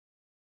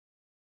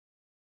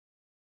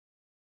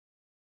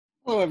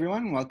Hello,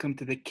 everyone. Welcome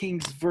to the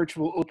King's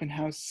Virtual Open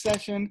House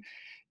session.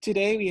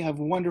 Today, we have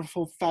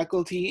wonderful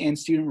faculty and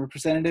student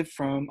representative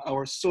from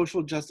our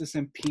Social Justice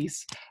and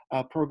Peace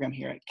program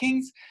here at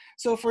King's.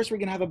 So first, we're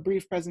going to have a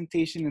brief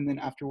presentation, and then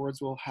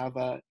afterwards, we'll have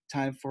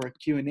time for a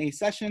Q&A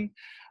session.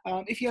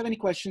 If you have any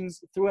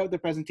questions throughout the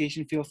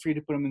presentation, feel free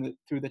to put them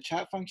through the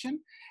chat function,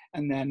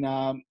 and then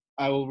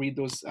I will read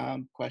those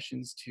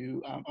questions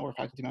to our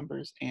faculty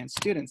members and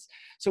students.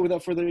 So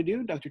without further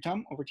ado, Dr.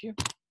 Tom, over to you.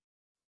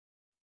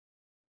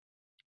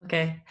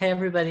 Okay. Hey,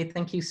 everybody.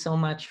 Thank you so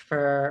much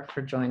for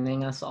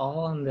joining us all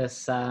on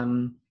this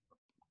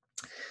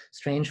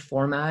strange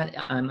format.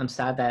 I'm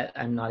sad that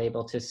I'm not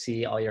able to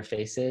see all your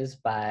faces,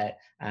 but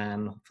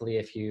hopefully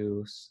if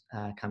you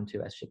come to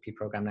SJP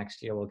program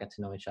next year, we'll get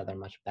to know each other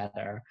much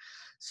better.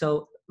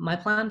 So my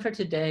plan for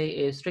today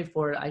is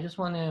straightforward. I just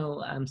want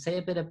to say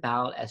a bit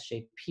about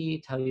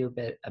SJP, tell you a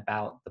bit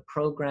about the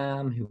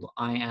program, who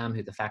I am,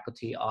 who the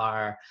faculty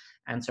are,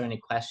 answer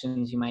any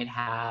questions you might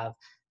have,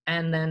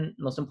 and then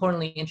most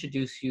importantly,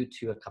 introduce you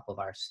to a couple of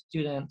our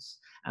students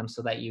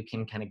so that you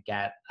can kind of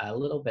get a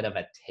little bit of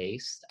a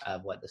taste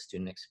of what the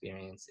student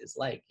experience is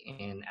like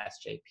in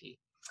SJP.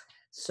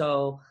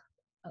 So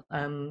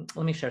let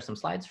me share some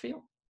slides for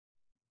you.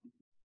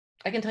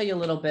 I can tell you a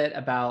little bit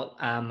about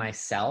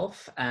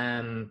myself.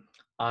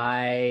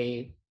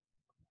 I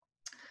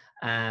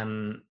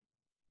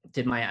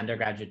did my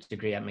undergraduate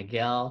degree at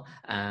McGill.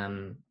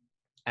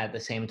 At the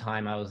same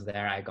time I was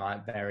there, I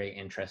got very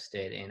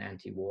interested in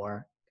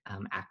anti-war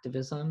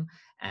activism,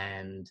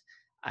 and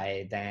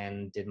I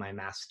then did my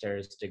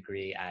master's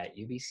degree at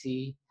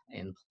UBC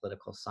in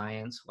political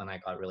science when I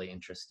got really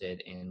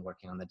interested in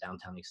working on the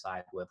downtown east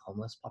side with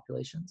homeless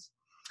populations.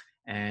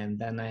 And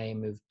then I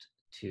moved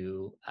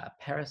to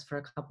Paris for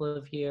a couple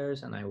of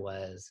years, and I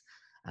was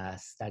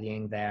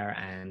studying there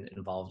and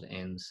involved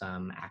in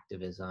some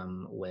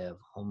activism with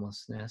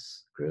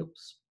homelessness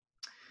groups.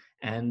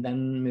 And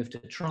then moved to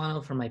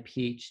Toronto for my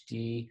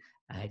PhD.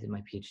 I did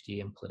my PhD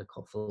in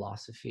political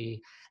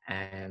philosophy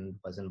and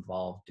was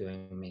involved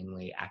doing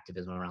mainly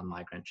activism around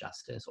migrant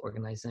justice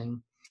organizing.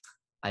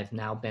 I've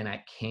now been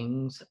at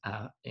King's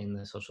in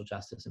the Social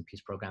Justice and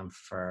Peace program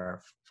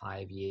for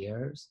 5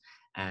 years.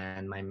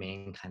 And my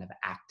main kind of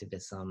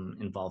activism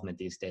involvement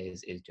these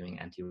days is doing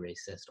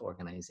anti-racist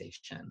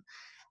organization.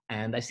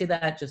 And I say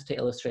that just to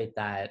illustrate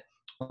that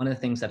one of the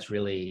things that's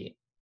really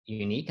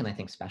unique and I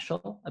think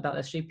special about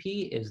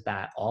SJP is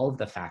that all of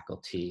the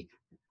faculty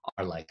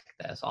are like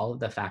this. All of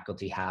the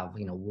faculty have,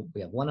 we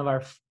have one of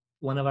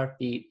our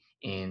feet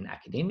in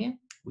academia.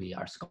 We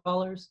are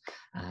scholars,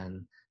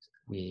 and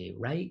we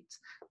write,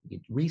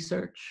 we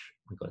research,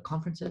 we go to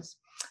conferences,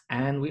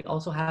 and we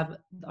also have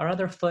our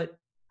other foot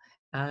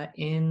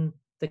in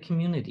the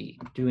community,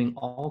 doing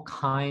all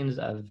kinds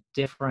of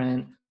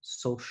different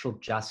social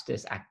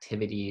justice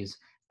activities,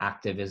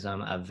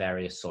 activism of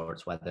various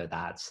sorts, whether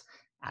that's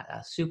at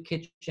a soup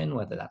kitchen,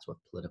 whether that's with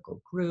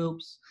political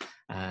groups,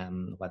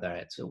 whether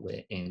it's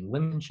in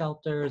women's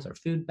shelters or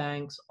food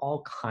banks,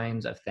 all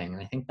kinds of things.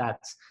 And I think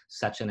that's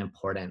such an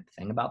important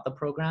thing about the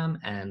program,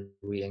 and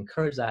we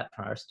encourage that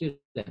for our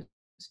students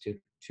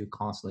to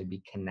constantly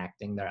be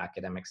connecting their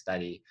academic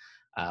study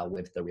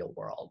with the real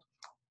world.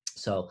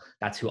 So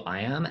that's who I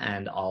am,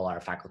 and all our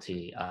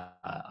faculty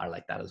are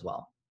like that as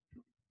well.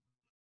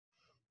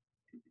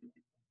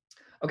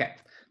 Okay,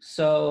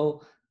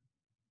 so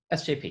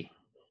SJP.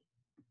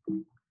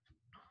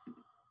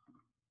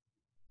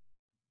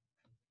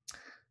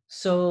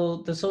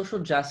 So the social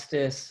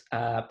justice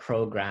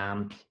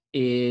program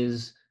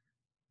is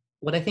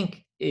what I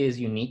think is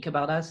unique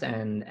about us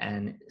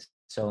and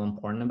so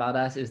important about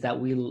us is that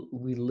we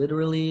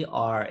literally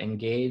are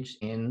engaged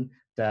in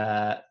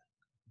the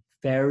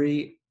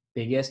very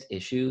biggest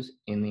issues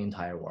in the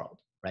entire world,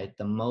 right?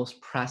 The most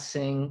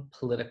pressing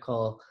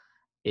political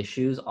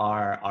issues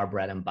are our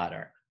bread and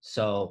butter.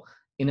 So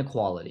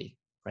inequality,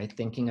 right?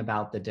 Thinking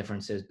about the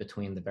differences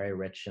between the very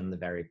rich and the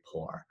very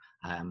poor.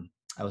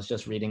 I was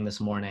just reading this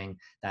morning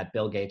that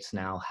Bill Gates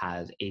now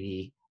has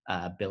 $80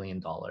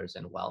 billion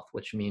in wealth,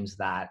 which means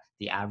that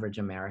the average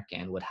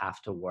American would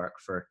have to work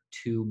for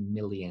 2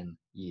 million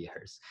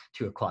years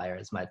to acquire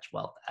as much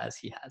wealth as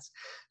he has.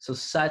 So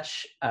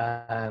such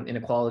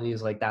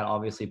inequalities like that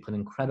obviously put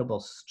incredible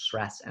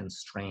stress and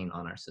strain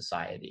on our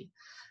society.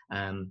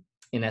 In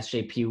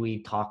SJP,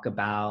 we talk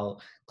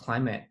about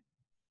climate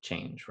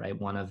change, right?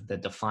 One of the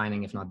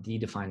defining, if not the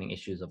defining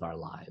issues of our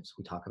lives.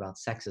 We talk about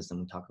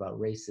sexism, we talk about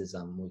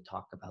racism, we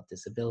talk about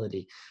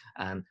disability,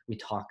 we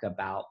talk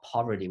about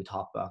poverty, we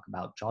talk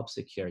about job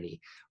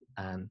security.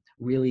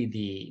 Really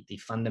the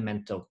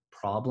fundamental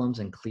problems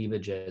and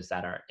cleavages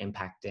that are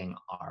impacting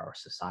our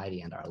society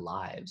and our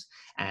lives.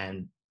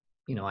 And,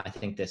 I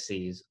think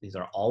these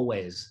are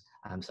always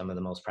some of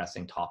the most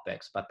pressing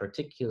topics, but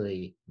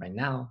particularly right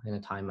now in a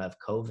time of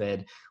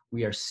COVID,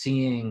 we are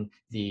seeing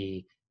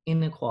the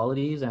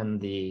inequalities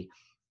and the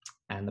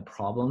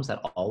problems that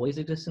always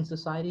exist in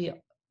society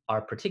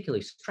are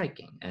particularly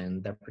striking,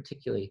 and they're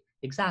particularly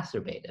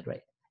exacerbated,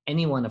 right?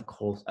 Anyone, of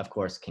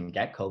course, can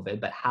get COVID,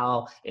 but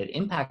how it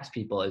impacts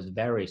people is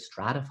very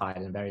stratified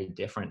and very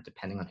different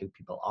depending on who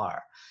people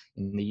are.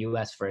 In the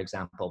US, for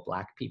example,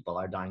 Black people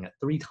are dying at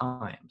 3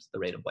 times the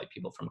rate of white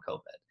people from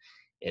COVID.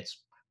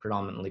 It's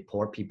predominantly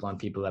poor people and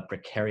people who have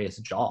precarious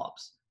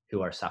jobs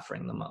who are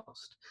suffering the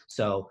most.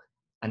 So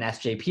an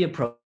SJP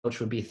approach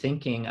would be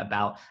thinking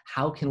about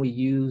how can we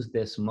use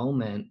this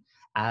moment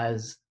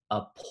as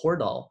a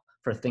portal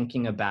for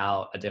thinking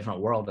about a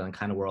different world and the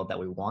kind of world that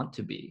we want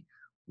to be.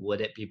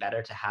 Would it be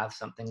better to have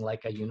something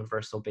like a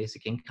universal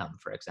basic income,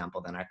 for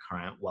example, than our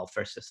current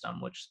welfare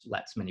system, which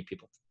lets many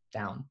people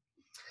down?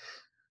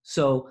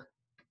 So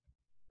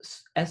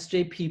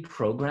SJP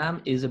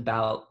program is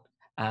about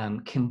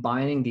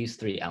combining these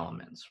 3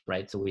 elements,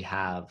 right? So we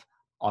have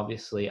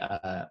obviously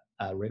a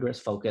rigorous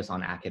focus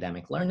on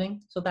academic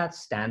learning. So that's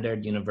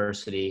standard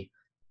university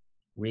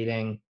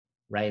reading,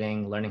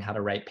 writing, learning how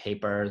to write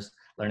papers,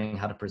 learning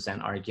how to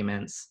present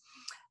arguments.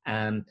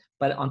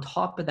 But on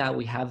top of that,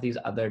 we have these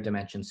other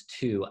dimensions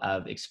too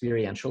of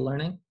experiential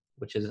learning,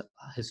 which has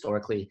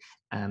historically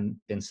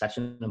been such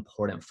an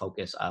important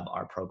focus of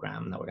our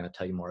program that we're going to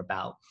tell you more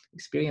about.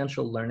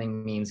 Experiential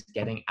learning means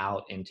getting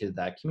out into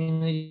the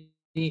community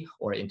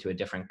or into a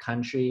different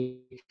country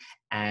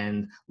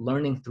and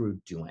learning through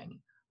doing,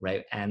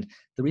 right? And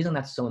the reason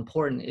that's so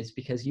important is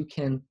because you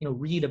can,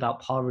 read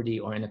about poverty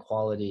or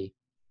inequality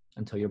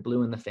until you're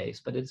blue in the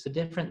face, but it's a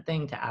different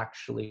thing to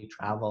actually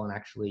travel and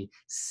actually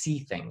see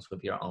things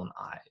with your own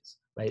eyes,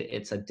 right?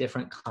 It's a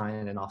different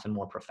kind and often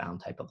more profound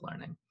type of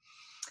learning.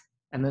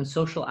 And then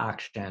social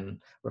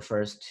action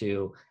refers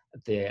to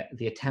the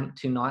attempt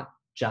to not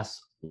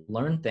just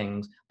learn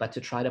things, but to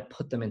try to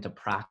put them into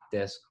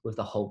practice with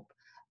the hope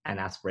and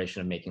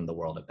aspiration of making the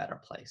world a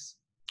better place,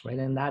 right?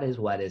 And that is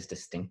what is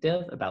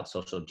distinctive about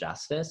social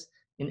justice.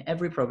 In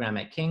every program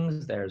at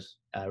King's, there's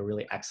a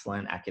really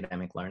excellent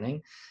academic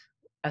learning.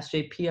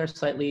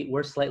 SJP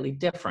we're slightly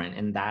different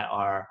in that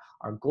our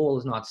goal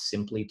is not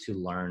simply to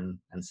learn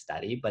and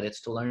study, but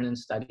it's to learn and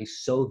study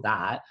so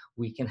that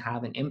we can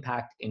have an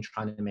impact in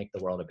trying to make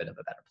the world a bit of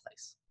a better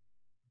place.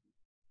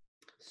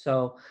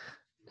 So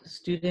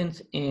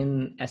students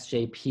in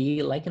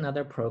SJP, like in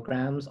other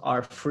programs,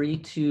 are free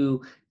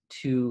to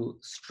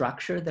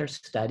structure their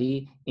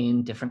study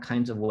in different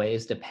kinds of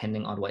ways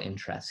depending on what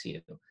interests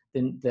you.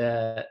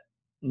 The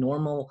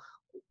normal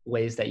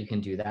ways that you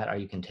can do that are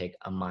you can take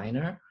a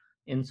minor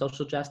in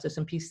social justice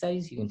and peace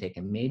studies, you can take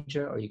a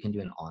major, or you can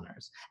do an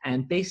honors.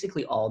 And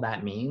basically all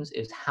that means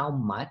is how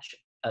much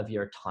of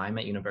your time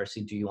at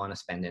university do you want to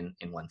spend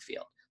in one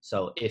field.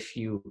 So if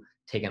you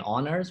take an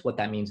honors, what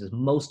that means is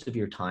most of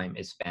your time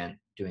is spent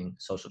doing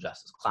social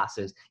justice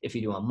classes. If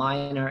you do a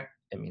minor,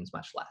 it means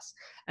much less.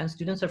 And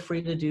students are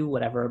free to do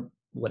whatever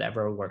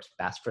works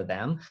best for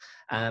them.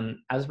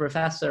 As a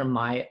professor,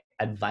 my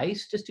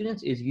advice to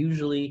students is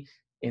usually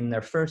in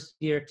their first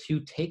year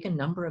to take a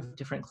number of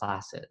different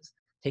classes.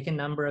 Take a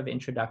number of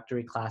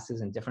introductory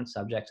classes in different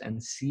subjects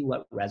and see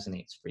what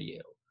resonates for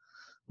you.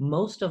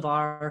 Most of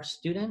our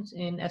students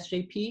in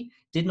SJP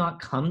did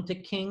not come to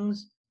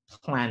King's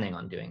planning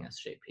on doing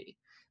SJP.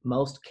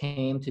 Most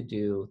came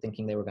to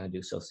thinking they were going to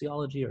do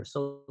sociology or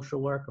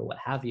social work or what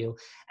have you.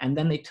 And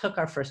then they took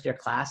our first year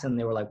class and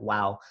they were like,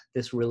 wow,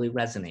 this really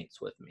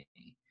resonates with me.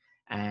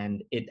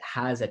 And it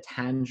has a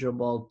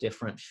tangible,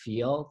 different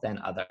feel than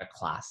other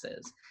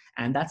classes.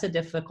 And that's a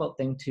difficult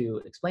thing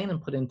to explain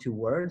and put into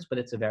words, but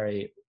it's a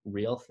very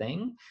real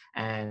thing.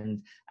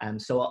 And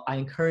so I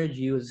encourage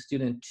you as a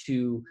student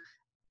to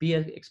be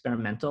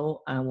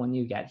experimental when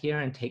you get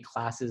here and take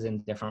classes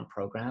in different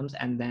programs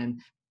and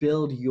then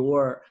build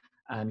your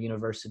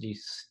university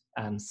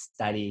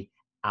study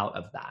out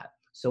of that.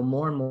 So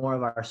more and more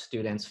of our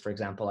students, for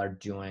example, are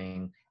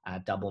doing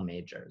double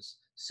majors.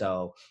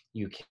 So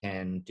you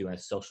can do a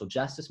social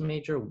justice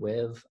major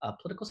with a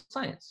political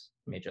science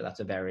major. That's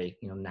a very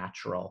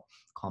natural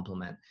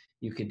complement.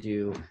 You could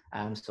do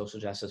social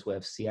justice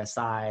with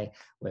CSI,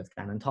 with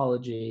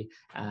thanatology,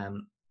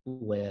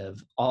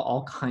 with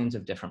all kinds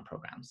of different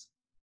programs.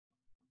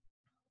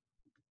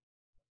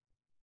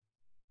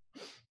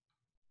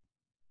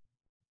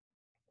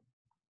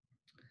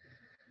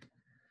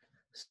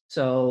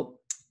 So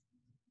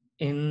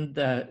in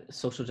the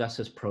social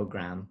justice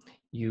program,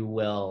 you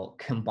will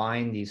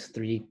combine these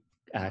 3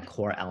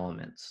 core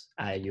elements.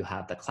 You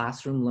have the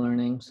classroom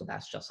learning, so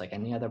that's just like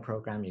any other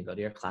program, you go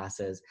to your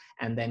classes,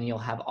 and then you'll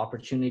have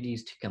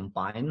opportunities to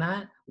combine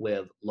that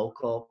with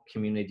local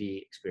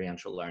community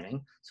experiential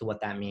learning. So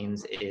what that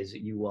means is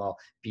you will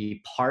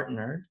be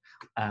partnered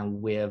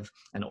with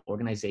an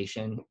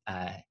organization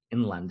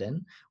in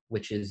London,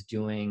 which is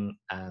doing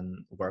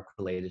work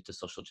related to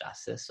social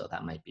justice. So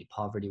that might be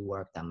poverty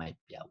work, that might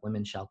be at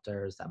women's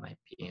shelters, that might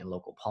be in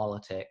local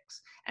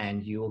politics.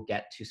 And you will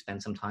get to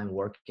spend some time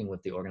working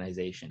with the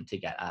organization to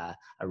get a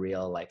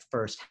real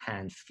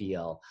firsthand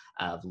feel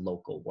of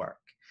local work.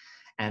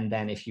 And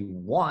then if you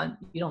want,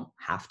 you don't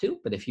have to,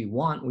 but if you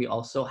want, we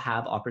also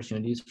have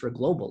opportunities for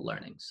global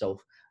learning. So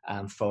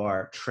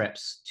for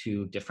trips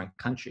to different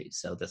countries.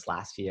 So this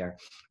last year,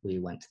 we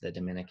went to the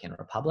Dominican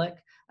Republic.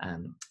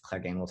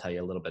 Claire Gain will tell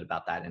you a little bit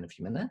about that in a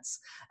few minutes.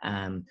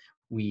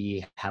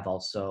 We have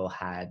also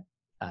had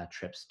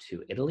trips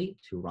to Italy.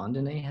 To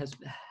Rondine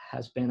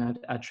has been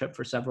a trip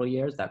for several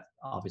years. That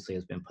obviously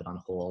has been put on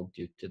hold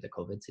due to the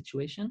COVID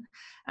situation,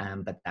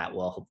 but that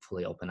will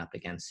hopefully open up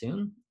again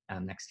soon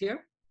next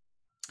year.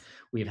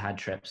 We've had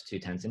trips to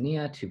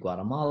Tanzania, to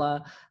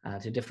Guatemala,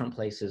 to different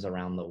places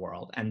around the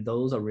world. And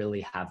those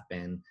really have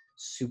been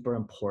super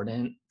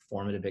important,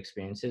 formative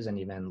experiences, and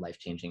even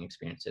life-changing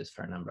experiences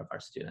for a number of our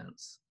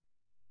students.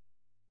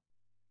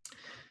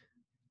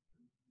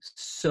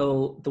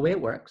 So the way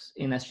it works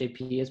in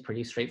SJP is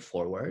pretty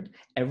straightforward.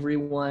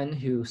 Everyone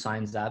who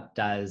signs up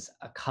does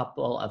a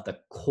couple of the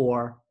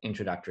core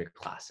introductory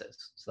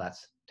classes. So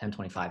that's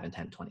 1025 and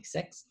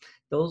 1026.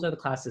 Those are the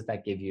classes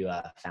that give you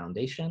a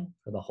foundation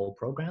for the whole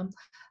program.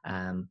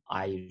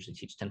 I usually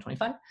teach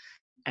 1025.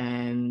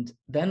 And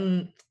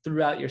then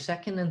throughout your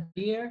second and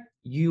third year,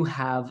 you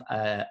have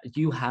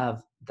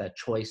the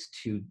choice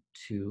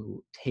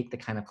to take the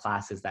kind of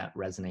classes that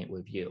resonate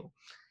with you.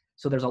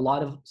 So there's a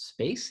lot of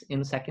space in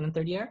the second and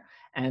third year.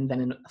 And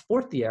then in the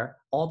fourth year,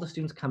 all the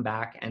students come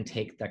back and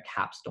take the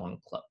capstone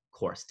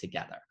course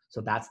together.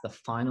 So that's the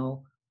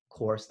final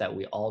course that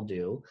we all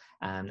do.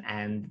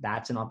 And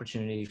that's an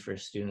opportunity for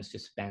students to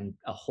spend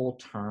a whole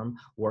term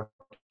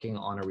working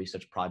on a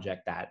research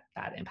project that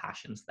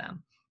impassions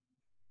them.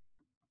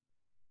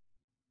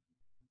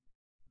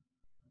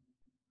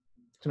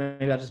 So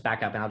maybe I'll just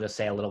back up and I'll just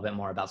say a little bit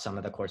more about some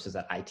of the courses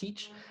that I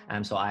teach.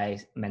 So I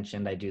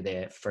mentioned I do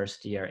the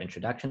first year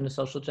Introduction to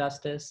Social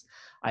Justice.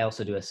 I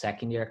also do a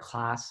second year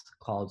class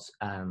called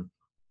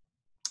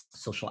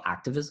Social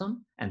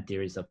Activism and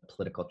Theories of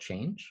Political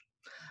Change.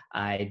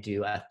 I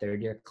do a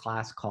third year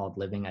class called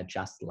Living a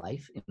Just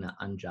Life in an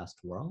Unjust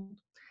World,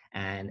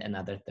 and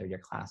another third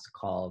year class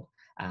called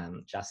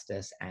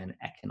Justice and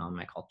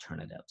Economic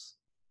Alternatives.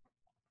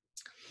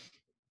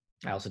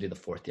 I also do the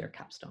fourth year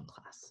capstone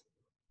class.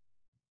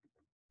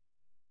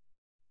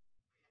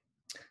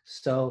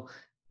 So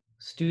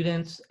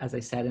students, as I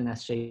said in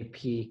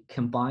SJP,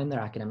 combine their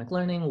academic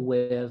learning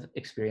with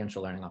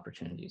experiential learning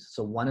opportunities.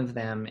 So one of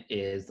them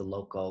is the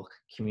local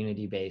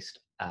community-based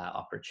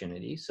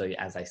opportunity. So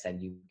as I said,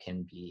 you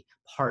can be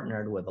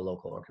partnered with a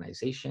local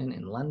organization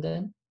in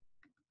London.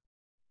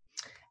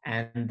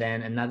 And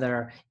then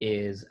another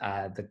is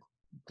the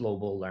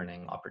global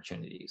learning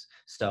opportunities.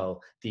 So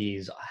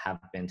these have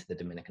been to the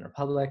Dominican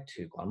Republic,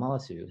 to Guatemala,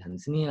 to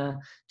Tanzania,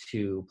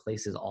 to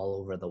places all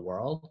over the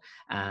world.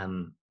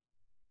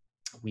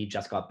 We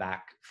just got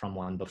back from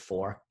one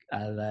before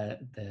the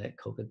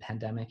COVID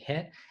pandemic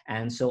hit.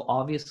 And so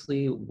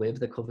obviously with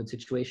the COVID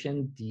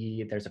situation,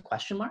 there's a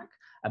question mark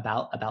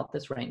about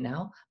this right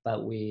now,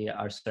 but we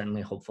are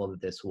certainly hopeful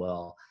that this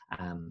will,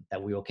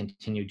 that we will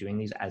continue doing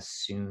these as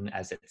soon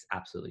as it's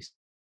absolutely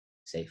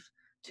safe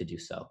to do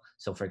so.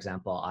 So for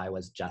example, I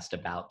was just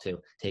about to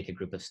take a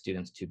group of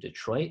students to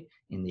Detroit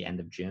in the end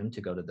of June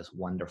to go to this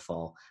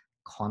wonderful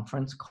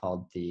conference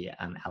called the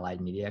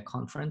Allied Media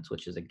Conference,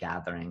 which is a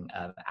gathering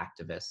of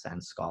activists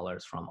and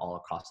scholars from all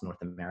across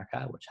North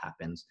America, which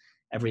happens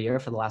every year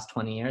for the last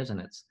 20 years,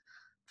 and it's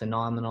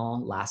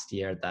phenomenal. Last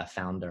year, the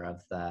founder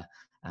of the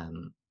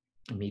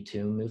Me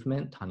Too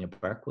movement, Tanya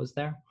Burke, was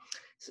there.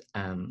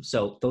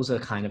 So those are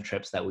the kind of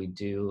trips that we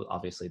do.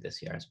 Obviously,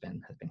 this year has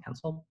been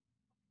canceled.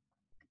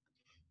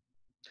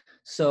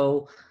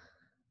 So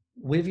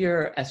with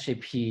your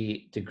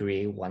SJP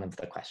degree, one of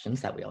the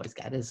questions that we always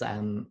get is,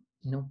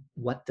 you know,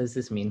 what does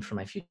this mean for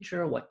my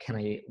future? What can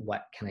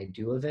I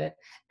do with it?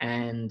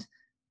 And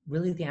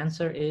really the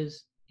answer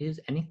is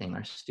anything.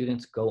 Our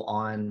students go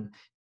on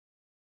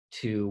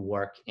to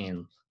work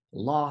in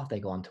law, they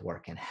go on to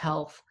work in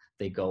health,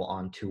 they go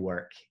on to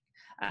work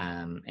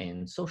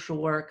in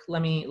social work.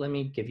 Let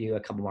me give you a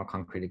couple more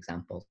concrete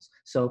examples.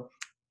 So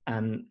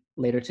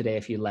later today,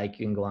 if you like,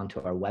 you can go onto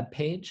our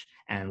webpage,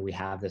 and we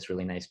have this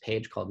really nice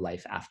page called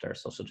Life After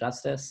Social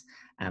Justice.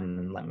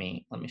 And let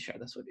me share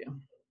this with you.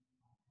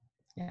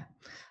 Yeah.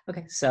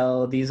 Okay.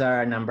 So these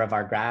are a number of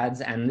our grads,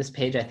 and this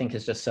page I think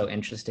is just so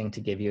interesting to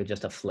give you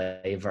just a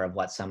flavor of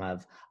what some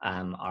of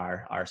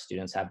our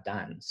students have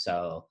done.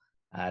 So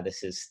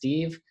this is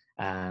Steve.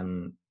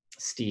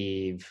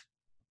 Steve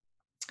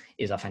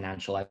is a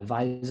financial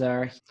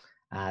advisor.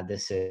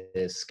 This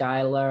is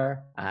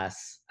Skylar.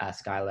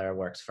 Skylar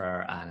works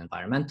for an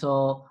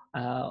environmental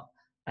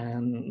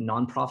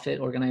nonprofit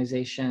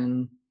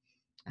organization.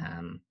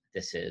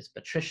 This is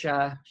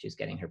Patricia. She's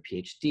getting her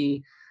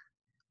PhD.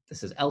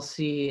 This is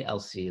Elsie.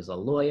 Elsie is a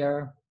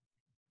lawyer.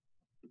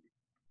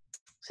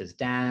 This is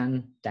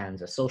Dan.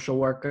 Dan's a social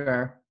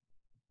worker.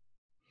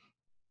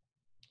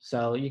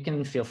 So you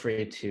can feel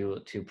free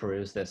to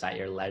peruse this at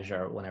your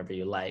leisure whenever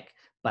you like.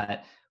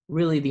 But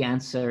really the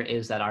answer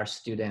is that our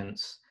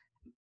students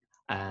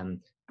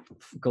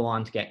go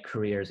on to get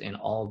careers in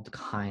all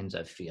kinds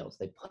of fields.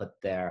 They put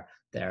their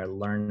their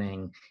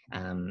learning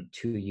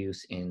to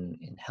use in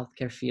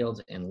healthcare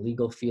fields, in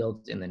legal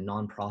fields, in the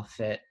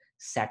nonprofit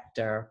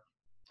sector,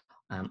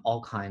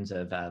 all kinds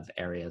of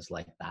areas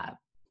like that.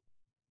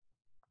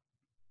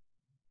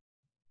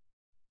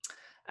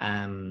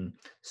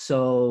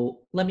 So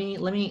let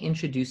me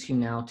introduce you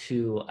now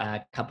to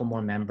a couple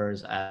more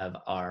members of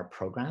our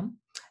program.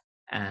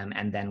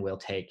 And then we'll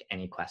take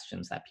any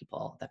questions that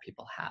people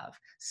have.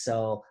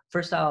 So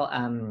first,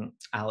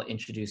 I'll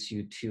introduce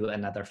you to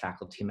another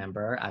faculty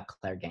member,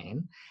 Claire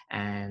Gain,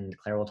 and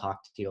Claire will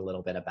talk to you a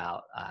little bit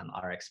about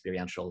our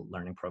experiential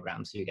learning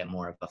program, so you get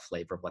more of a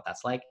flavor of what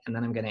that's like. And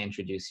then I'm going to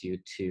introduce you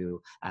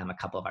to a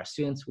couple of our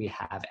students. We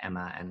have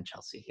Emma and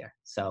Chelsea here.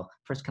 So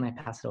first, can I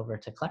pass it over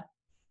to Claire?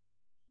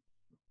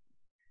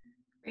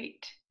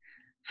 Great.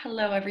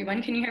 Hello,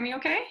 everyone. Can you hear me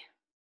okay?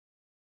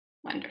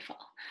 Wonderful.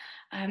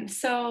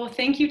 So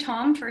thank you,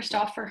 Tom, first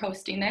off, for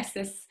hosting this.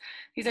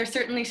 These are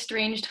certainly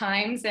strange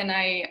times, and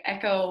I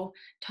echo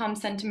Tom's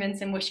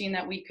sentiments in wishing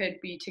that we could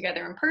be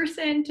together in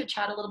person to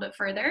chat a little bit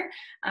further.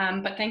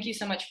 But thank you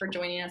so much for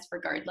joining us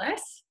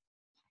regardless.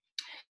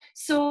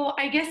 So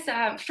I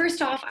guess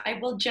first off, I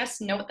will just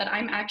note that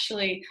I'm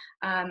actually,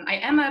 I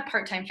am a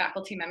part-time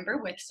faculty member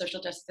with Social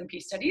Justice and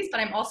Peace Studies, but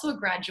I'm also a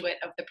graduate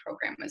of the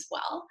program as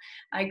well.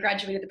 I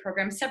graduated the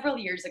program several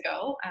years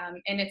ago,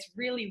 and it's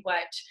really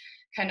what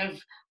kind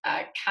of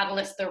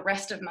catalyst the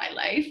rest of my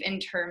life in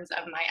terms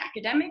of my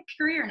academic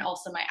career and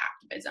also my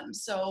activism.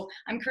 So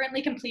I'm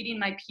currently completing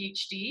my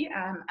PhD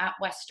at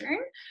Western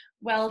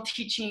while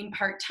teaching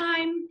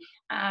part-time.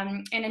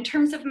 And in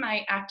terms of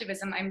my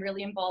activism, I'm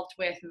really involved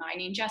with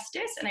mining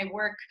justice, and I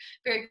work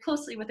very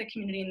closely with a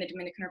community in the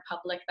Dominican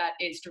Republic that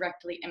is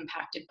directly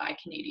impacted by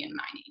Canadian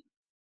mining.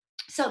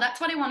 So that's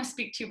what I want to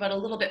speak to you about a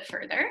little bit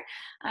further.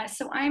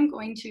 So I'm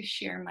going to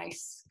share my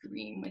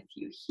screen with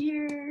you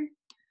here.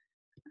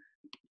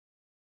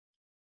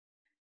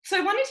 So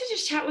I wanted to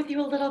just chat with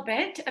you a little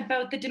bit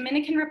about the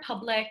Dominican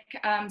Republic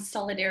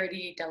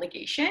Solidarity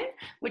Delegation,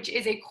 which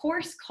is a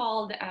course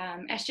called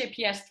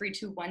SJPS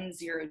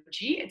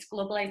 3210G. It's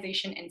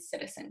Globalization and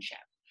Citizenship.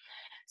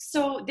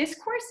 So this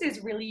course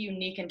is really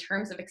unique in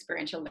terms of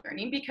experiential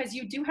learning because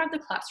you do have the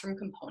classroom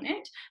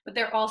component, but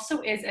there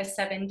also is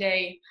a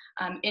 7-day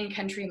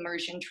in-country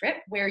immersion trip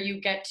where you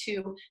get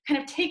to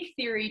kind of take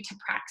theory to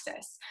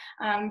praxis,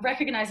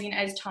 recognizing,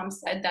 as Tom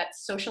said, that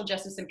social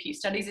justice and peace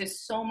studies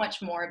is so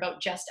much more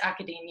about just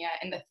academia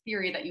and the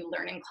theory that you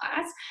learn in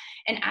class,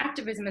 and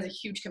activism is a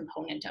huge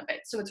component of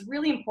it. So it's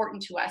really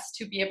important to us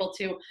to be able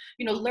to,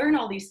 learn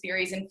all these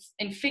theories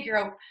and figure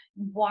out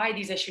why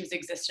these issues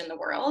exist in the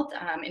world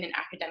in an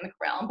academic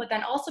realm, but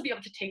then also be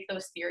able to take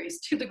those theories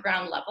to the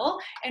ground level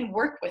and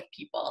work with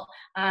people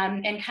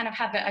and kind of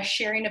have a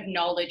sharing of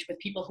knowledge with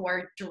people who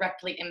are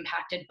directly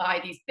impacted by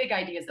these big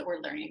ideas that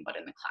we're learning about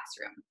in the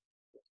classroom.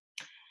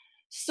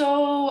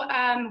 So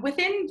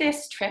within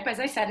this trip, as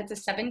I said, it's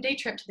a 7-day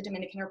trip to the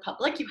Dominican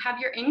Republic. You have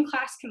your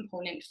in-class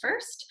component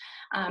first,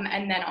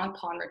 and then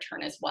upon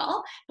return as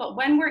well. But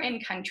when we're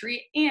in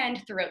country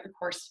and throughout the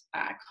course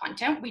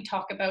content, we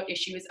talk about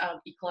issues of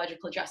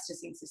ecological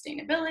justice and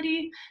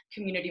sustainability,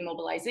 community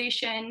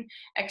mobilization,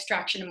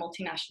 extraction of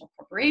multinational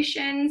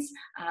corporations,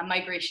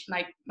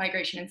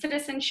 migration and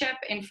citizenship,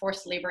 and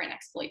forced labor and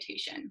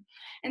exploitation.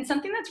 And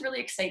something that's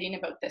really exciting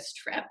about this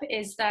trip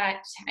is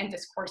that, and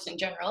this course in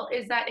general,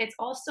 is that it's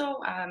also,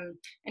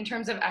 in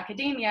terms of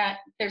academia,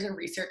 there's a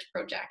research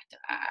project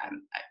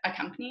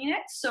accompanying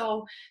it.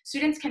 So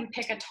students can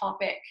pick a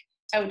topic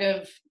out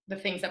of the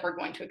things that we're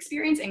going to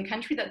experience in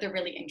country that they're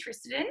really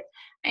interested in,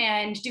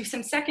 and do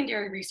some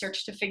secondary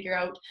research to figure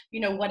out,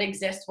 what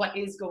exists, what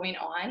is going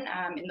on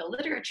in the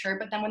literature.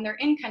 But then when they're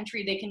in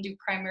country, they can do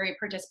primary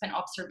participant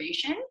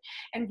observation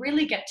and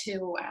really get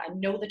to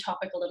know the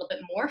topic a little bit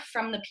more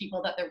from the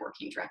people that they're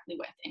working directly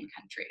with in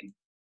country.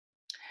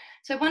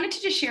 So I wanted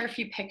to just share a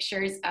few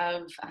pictures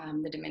of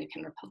the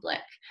Dominican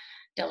Republic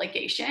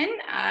delegation.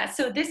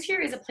 So this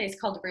here is a place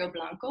called Rio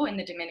Blanco in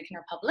the Dominican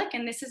Republic,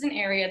 and this is an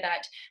area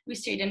that we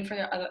stayed in for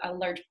a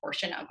large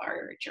portion of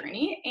our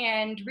journey.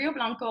 And Rio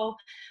Blanco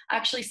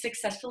actually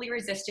successfully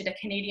resisted a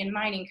Canadian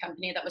mining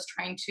company that was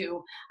trying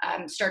to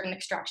start an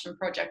extraction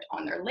project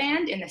on their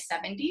land in the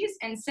 70s.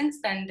 And since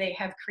then, they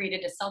have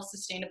created a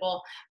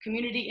self-sustainable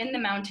community in the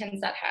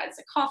mountains that has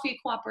a coffee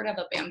cooperative,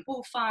 a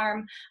bamboo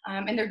farm,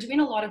 and they're doing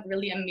a lot of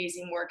really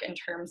amazing work in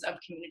terms of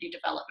community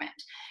development.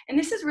 And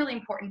this is really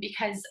important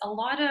because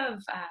a lot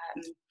of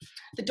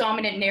the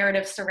dominant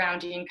narrative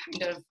surrounding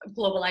kind of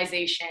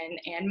globalization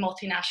and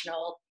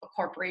multinational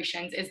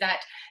corporations is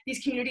that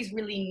these communities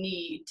really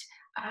need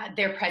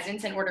their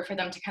presence in order for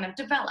them to kind of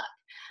develop.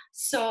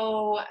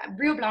 So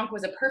Rio Blanco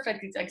is a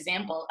perfect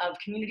example of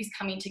communities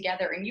coming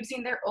together and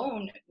using their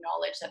own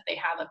knowledge that they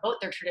have about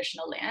their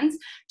traditional lands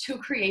to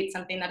create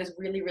something that is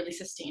really, really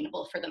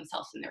sustainable for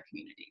themselves and their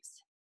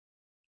communities.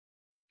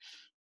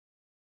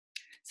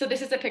 So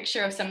this is a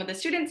picture of some of the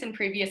students in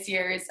previous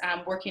years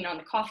working on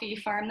the coffee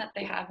farm that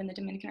they have in the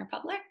Dominican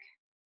Republic.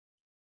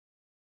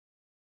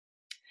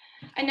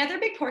 Another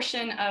big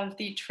portion of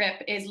the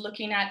trip is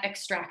looking at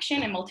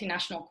extraction and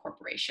multinational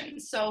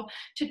corporations. So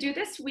to do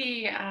this,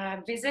 we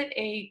visit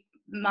a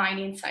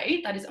mining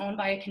site that is owned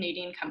by a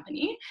Canadian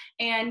company,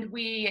 and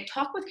we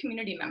talk with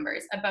community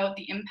members about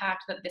the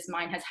impact that this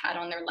mine has had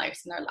on their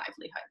lives and their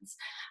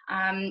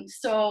livelihoods.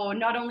 So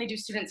not only do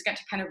students get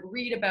to kind of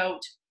read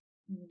about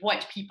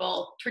what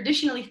people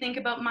traditionally think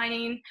about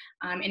mining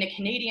in a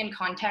Canadian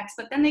context,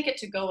 but then they get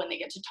to go and they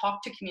get to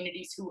talk to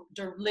communities who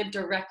live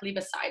directly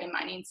beside a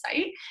mining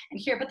site and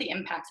hear about the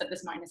impacts that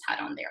this mine has had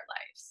on their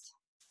lives.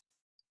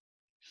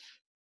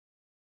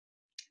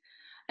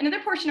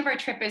 Another portion of our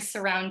trip is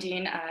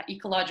surrounding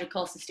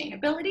ecological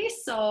sustainability.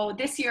 So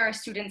this year our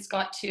students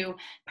got to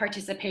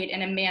participate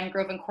in a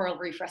mangrove and coral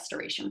reef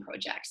restoration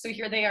project. So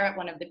here they are at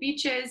one of the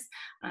beaches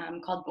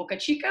called Boca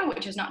Chica,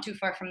 which is not too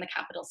far from the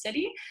capital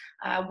city,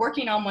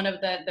 working on one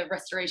of the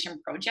restoration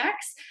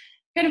projects,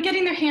 kind of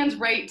getting their hands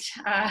right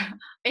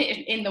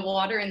in the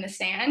water, in the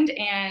sand,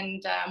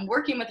 and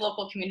working with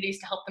local communities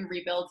to help them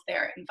rebuild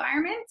their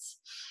environments.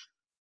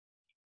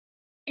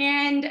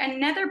 And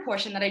another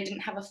portion that I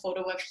didn't have a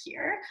photo of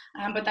here,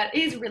 but that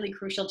is really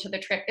crucial to the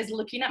trip, is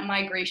looking at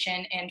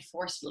migration and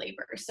forced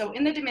labor. So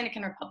in the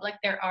Dominican Republic,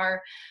 there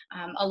are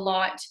a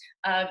lot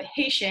of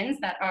Haitians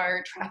that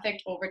are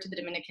trafficked over to the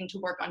Dominican to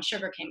work on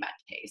sugarcane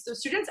bate. So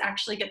students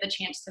actually get the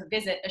chance to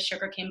visit a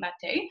sugarcane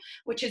bate,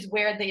 which is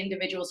where the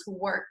individuals who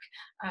work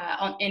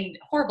in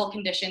horrible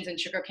conditions in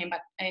sugarcane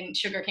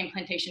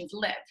plantations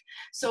live.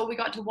 So we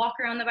got to walk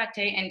around the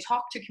bate and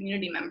talk to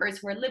community members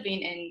who are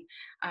living in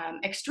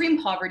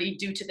extreme poverty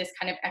due to this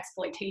kind of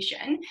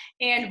exploitation,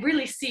 and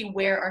really see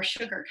where our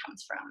sugar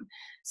comes from.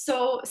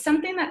 So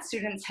something that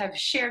students have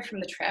shared from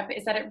the trip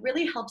is that it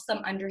really helps them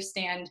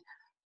understand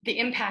the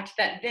impact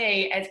that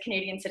they, as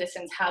Canadian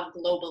citizens, have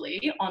globally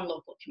on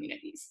local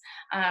communities.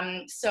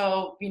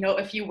 So, you know,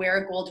 if you wear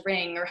a gold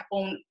ring or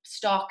own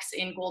stocks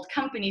in gold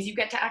companies, you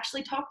get to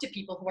actually talk to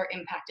people who are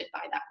impacted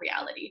by that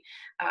reality.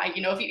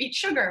 You know, if you eat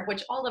sugar,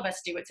 which all of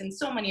us do, it's in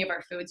so many of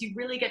our foods, you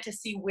really get to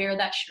see where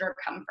that sugar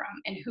comes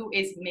from and who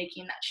is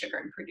making that sugar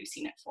and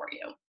producing it for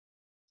you.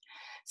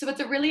 So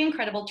it's a really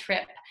incredible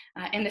trip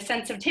in the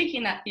sense of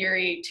taking that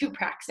theory to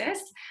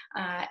praxis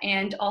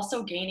and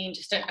also gaining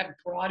just a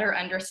broader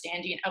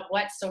understanding of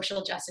what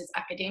social justice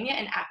academia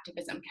and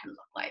activism can look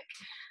like.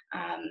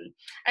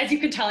 As you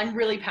can tell, I'm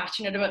really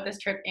passionate about this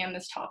trip and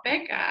this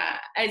topic.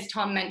 As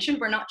Tom mentioned,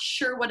 we're not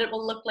sure what it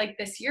will look like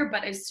this year,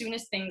 but as soon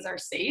as things are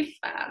safe,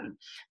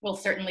 we'll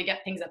certainly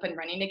get things up and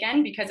running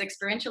again, because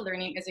experiential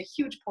learning is a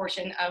huge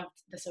portion of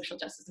the Social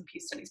Justice and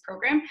Peace Studies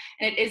program,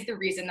 and it is the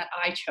reason that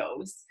I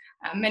chose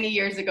many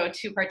years ago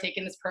to partake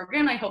in this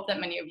program. I hope that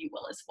many of you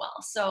will as well.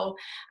 So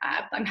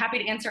I'm happy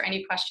to answer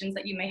any questions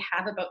that you may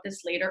have about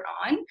this later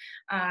on,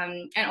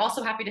 and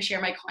also happy to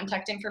share my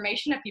contact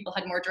information if people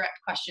had more direct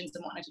questions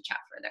and wanted to chat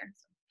further.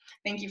 So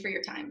thank you for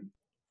your time.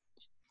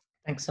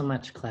 Thanks so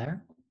much,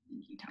 Claire.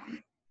 Thank you,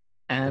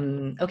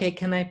 Tom. Okay,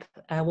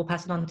 we'll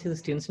pass it on to the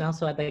students now.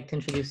 So I'd like to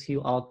introduce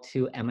you all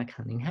to Emma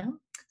Cunningham.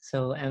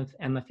 So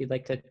Emma, if you'd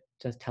like to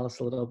just tell us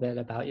a little bit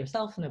about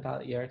yourself and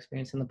about your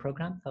experience in the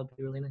program, that would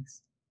be really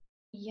nice.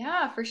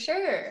 Yeah, for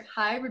sure.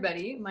 Hi,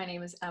 everybody. My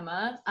name is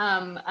Emma.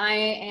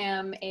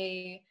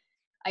 I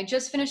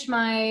just finished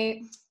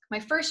my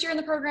first year in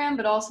the program,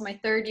 but also my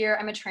third year.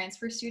 I'm a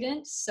transfer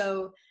student.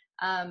 So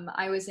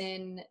I was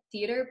in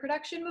theater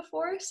production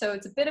before, so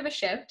it's a bit of a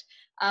shift.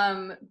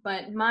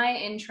 But my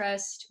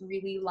interest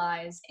really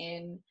lies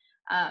in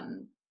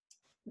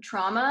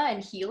trauma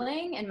and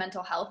healing and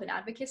mental health and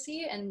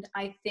advocacy. And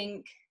I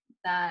think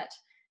that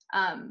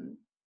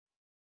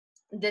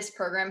this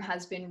program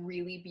has been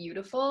really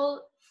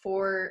beautiful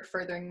for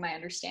furthering my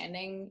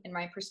understanding and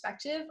my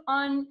perspective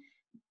on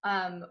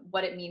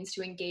what it means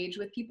to engage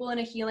with people in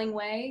a healing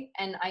way.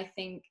 And I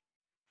think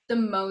the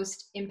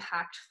most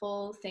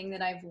impactful thing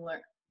that I've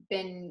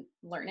been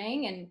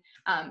learning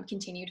and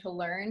continue to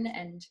learn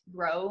and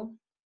grow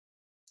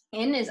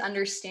in is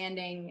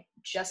understanding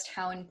just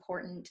how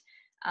important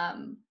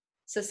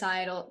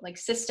societal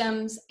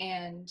systems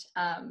and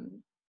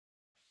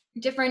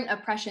different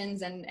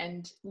oppressions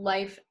and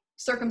life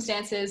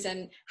circumstances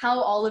and how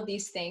all of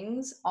these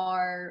things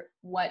are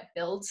what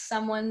builds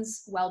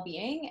someone's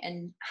well-being,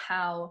 and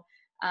how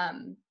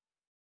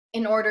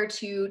in order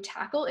to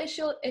tackle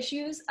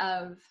issues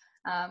of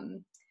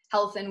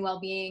health and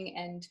well-being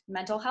and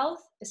mental health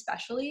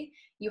especially,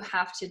 you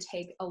have to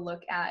take a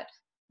look at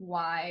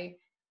why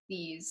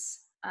these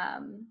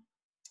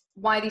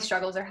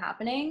struggles are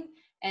happening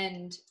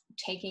and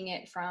taking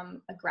it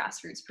from a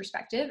grassroots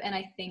perspective. And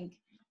I think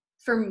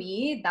for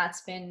me,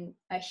 that's been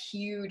a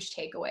huge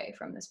takeaway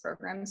from this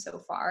program so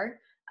far.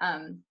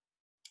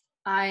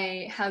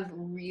 I have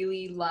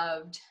really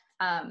loved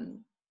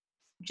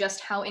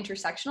just how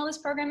intersectional this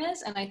program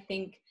is. And I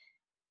think,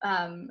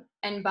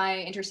 and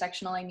by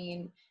intersectional, I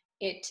mean,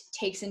 it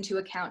takes into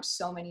account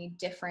so many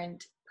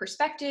different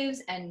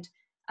perspectives. And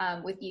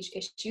with each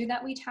issue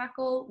that we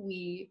tackle,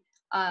 we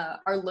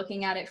are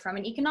looking at it from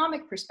an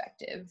economic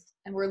perspective,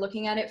 and we're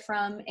looking at it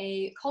from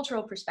a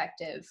cultural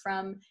perspective,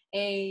 from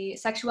a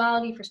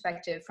sexuality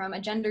perspective, from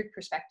a gendered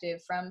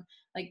perspective, from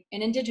like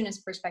an Indigenous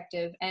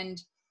perspective.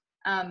 And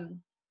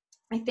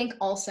I think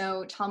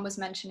also Tom was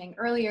mentioning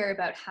earlier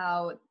about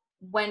how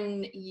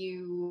when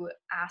you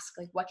ask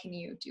like what can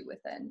you do with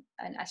an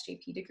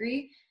SJP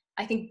degree,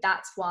 I think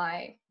that's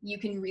why you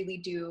can really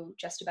do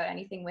just about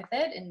anything with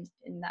it, and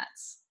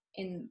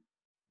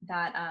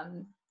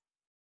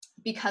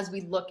because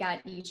we look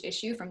at each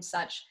issue from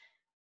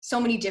so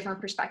many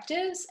different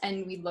perspectives,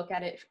 and we look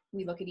at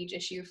each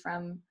issue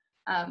from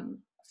a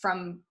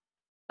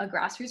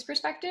grassroots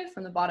perspective,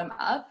 from the bottom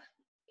up.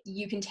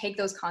 You can take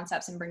those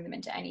concepts and bring them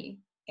into any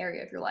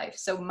area of your life.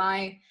 So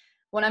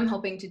what I'm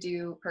hoping to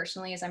do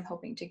personally is I'm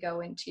hoping to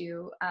go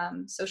into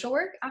social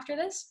work after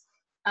this.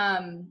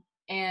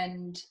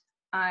 And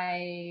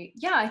I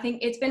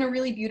think it's been a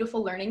really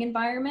beautiful learning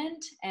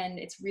environment, and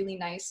it's really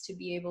nice to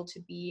be able to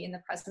be in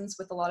the presence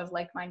with a lot of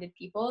like-minded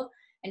people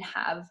and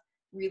have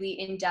really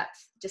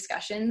in-depth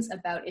discussions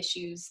about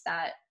issues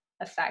that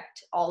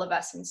affect all of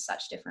us in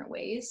such different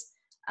ways.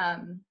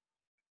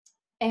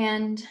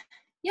 And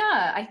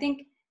yeah, I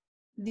think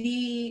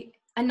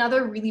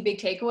another really big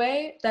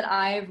takeaway that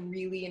I've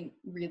really,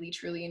 really,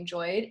 truly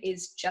enjoyed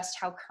is just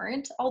how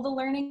current all the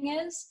learning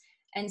is.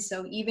 And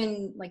so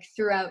even like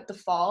throughout the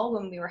fall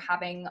when we were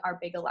having our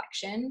big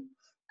election,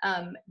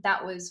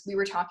 we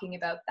were talking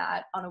about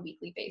that on a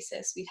weekly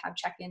basis. We'd have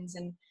check-ins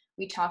and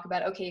we talk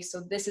about, okay,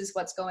 so this is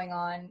what's going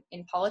on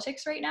in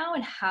politics right now,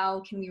 and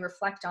how can we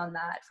reflect on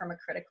that from a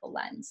critical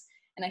lens?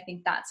 And I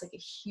think that's a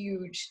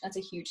huge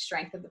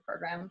strength of the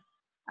program,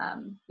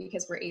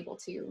 because we're able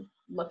to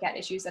look at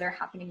issues that are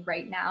happening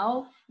right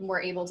now, and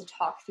we're able to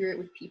talk through it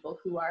with people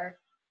who are,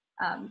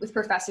 with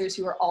professors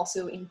who are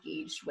also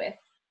engaged with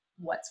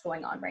what's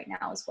going on right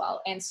now as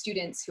well, and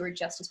students who are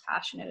just as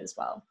passionate as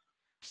well.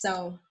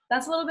 So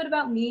that's a little bit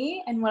about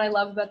me and what I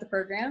love about the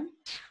program.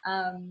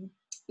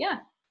 Yeah.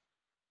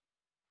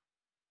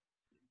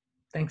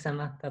 Thanks,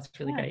 Emma. That's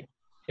really great.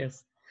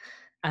 Cheers.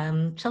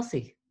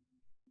 Chelsea.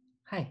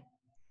 Hi.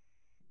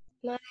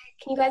 Can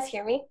you guys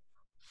hear me?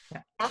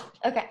 Yeah.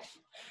 Okay.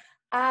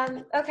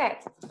 Okay,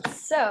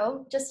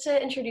 so just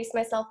to introduce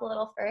myself a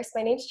little first,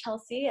 my name's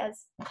Chelsea,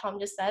 as Tom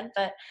just said,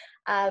 but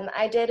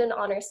I did an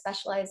honors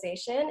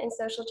specialization in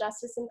social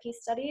justice and peace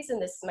studies,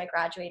 and this is my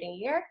graduating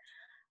year.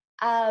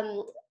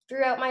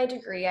 Throughout my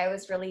degree, I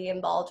was really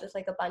involved with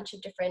like a bunch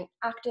of different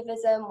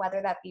activism,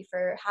 whether that be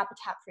for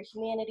Habitat for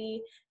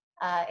Humanity,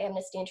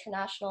 Amnesty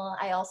International.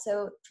 I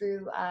also,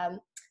 through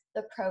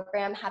the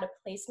program, had a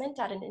placement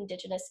at an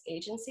Indigenous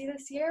agency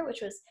this year,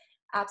 which was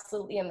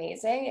absolutely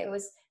amazing.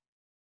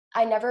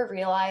 I never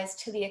realized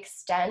to the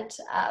extent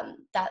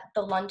that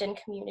the London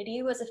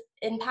community was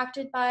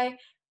impacted by,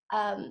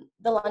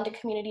 the London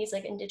community's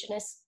like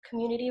Indigenous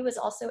community was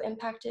also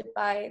impacted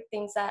by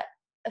things that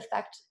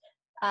affect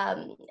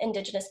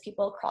Indigenous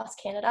people across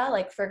Canada.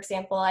 Like, for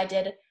example, I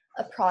did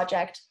a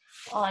project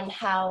on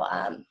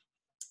how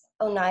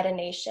Oneida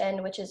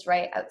Nation, which is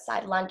right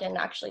outside London,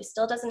 actually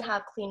still doesn't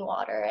have clean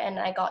water. And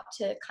I got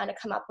to kind of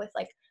come up with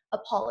like a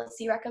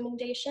policy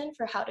recommendation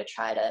for how to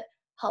try to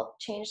help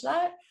change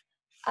that.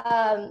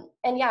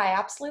 And yeah, I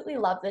absolutely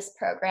love this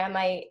program.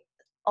 I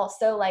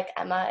also, like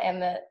Emma,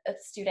 am a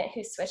student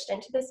who switched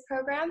into this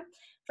program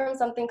from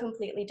something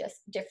completely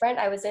just different.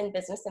 I was in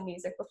business and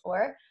music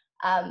before,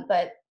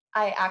 but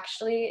I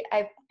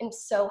am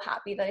so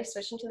happy that I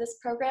switched into this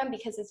program,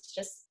 because it's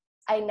just,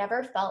 I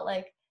never felt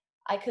like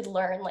I could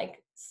learn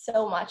like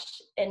so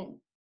much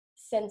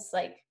since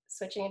like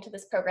switching into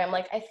this program.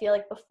 Like, I feel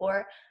like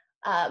before,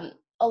 a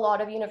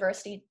lot of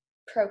university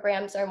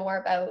programs are more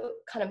about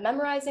kind of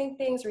memorizing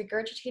things,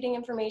 regurgitating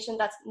information.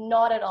 That's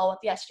not at all what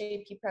the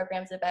SJP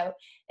program is about.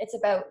 It's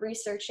about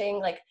researching,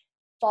 like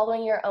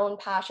following your own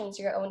passions,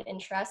 your own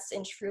interests,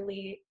 and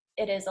truly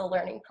it is a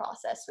learning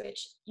process,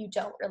 which you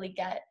don't really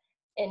get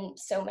in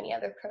so many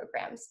other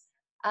programs.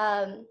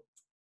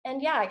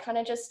 And yeah,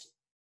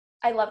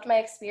 I loved my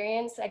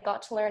experience. I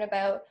got to learn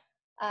about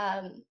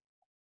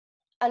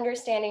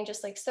understanding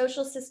just like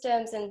social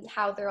systems and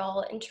how they're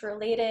all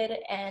interrelated,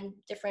 and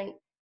different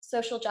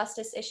social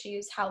justice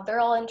issues, how they're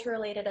all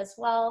interrelated as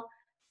well.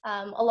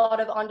 A lot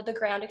of on the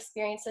ground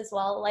experience as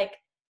well. Like,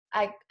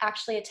 I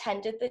actually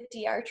attended the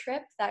DR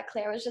trip that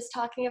Claire was just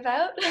talking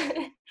about,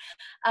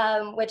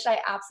 which I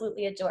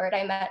absolutely adored.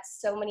 I met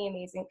so many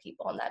amazing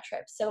people on that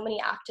trip, so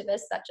many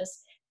activists that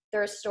just,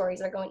 their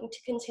stories are going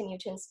to continue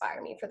to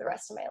inspire me for the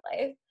rest of my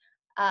life.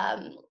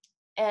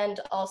 And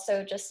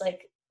also just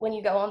like, when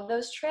you go on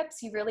those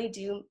trips, you really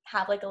do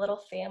have like a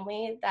little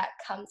family that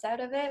comes out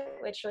of it,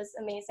 which was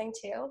amazing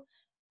too.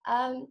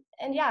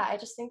 And yeah, I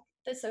just think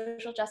the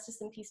social justice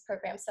and peace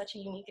program is such a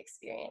unique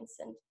experience,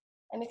 and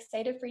I'm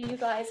excited for you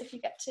guys if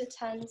you get to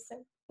attend.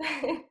 So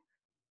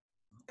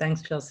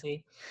Thanks,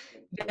 Chelsea.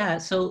 Yeah,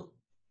 so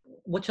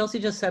what Chelsea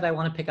just said, I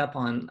want to pick up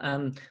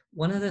on.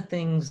 One of the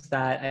things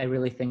that I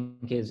really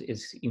think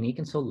is unique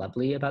and so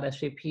lovely about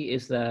SJP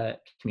is the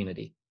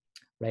community.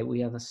 right?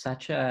 We have a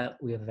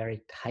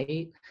very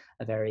tight,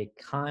 a very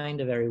kind,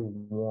 a very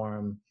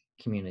warm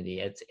community.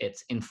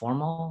 It's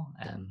informal.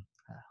 I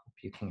hope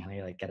you can kind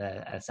of like get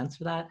a sense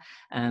for that.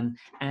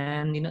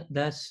 And you know,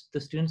 the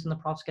students and the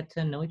profs get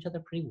to know each other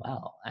pretty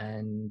well.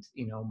 And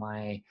you know,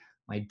 my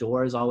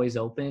door is always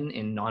open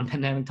in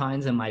non-pandemic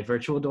times, and my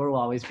virtual door will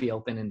always be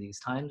open in these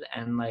times.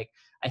 And like,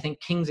 I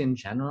think King's in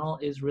general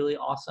is really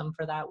awesome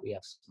for that. We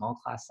have small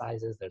class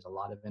sizes, there's a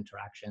lot of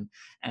interaction,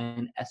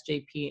 and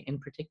SJP in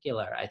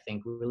particular, I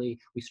think really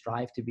we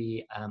strive to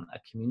be a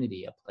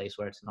community, a place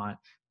where it's not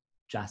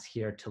just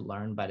here to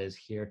learn, but is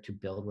here to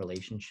build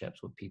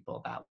relationships with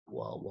people that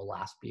will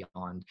last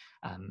beyond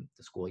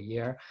the school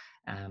year,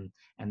 and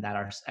that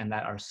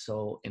are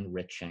so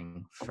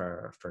enriching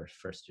for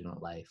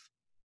student life.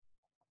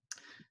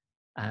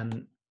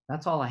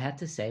 That's all I had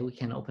to say. We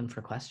can open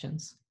for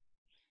questions.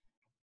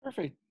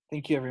 Perfect.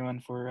 Thank you, everyone,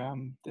 for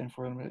the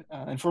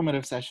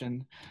informative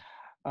session.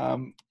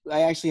 I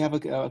actually have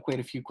quite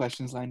a few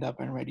questions lined up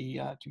and ready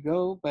to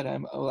go, but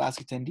I'll ask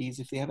attendees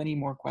if they have any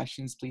more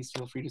questions, please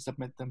feel free to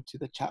submit them to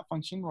the chat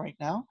function right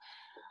now.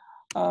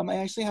 I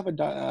actually have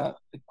a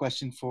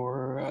question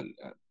for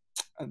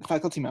the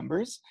faculty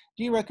members.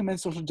 Do you recommend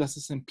social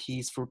justice and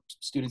peace for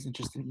students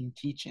interested in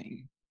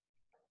teaching?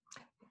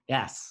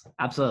 Yes,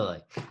 absolutely.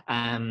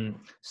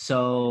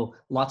 So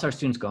lots of our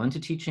students go into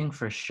teaching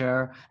for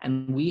sure.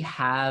 And we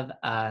have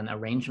an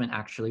arrangement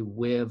actually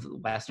with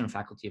Western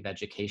Faculty of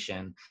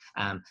Education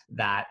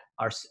that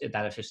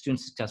if a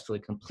student successfully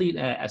complete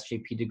a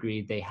SJP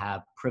degree, they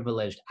have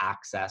privileged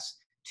access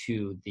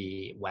to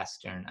the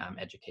Western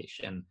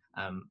education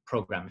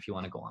program if you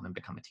want to go on and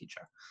become a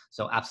teacher.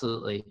 So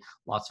absolutely,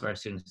 lots of our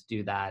students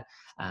do that.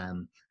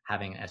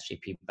 Having an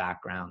SJP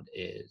background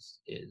is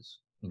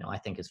you know, I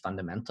think is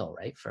fundamental,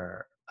 right,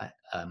 for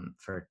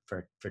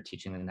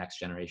teaching the next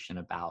generation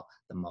about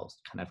the most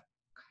kind of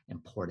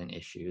important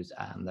issues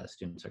that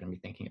students are going to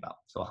be thinking about.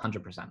 So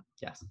 100%,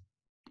 yes.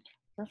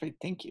 Perfect,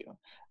 thank you.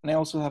 And I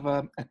also have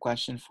a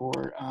question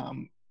for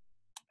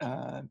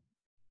Emma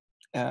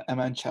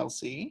and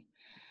Chelsea.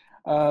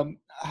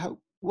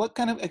 What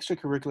kind of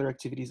extracurricular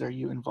activities are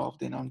you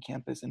involved in on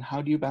campus, and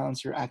how do you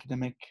balance your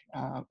academic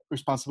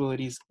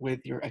responsibilities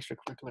with your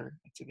extracurricular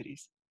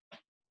activities?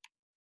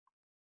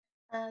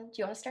 Do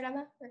you want to start,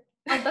 Emma?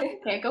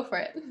 Okay, go for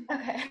it.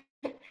 Okay.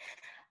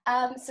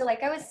 So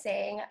like I was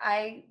saying,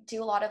 I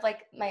do a lot of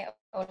like my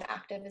own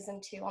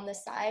activism too on the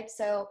side.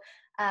 So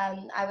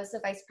I was the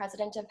vice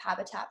president of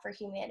Habitat for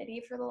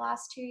Humanity for the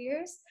last 2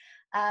 years.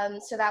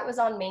 So that was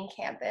on main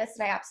campus,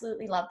 and I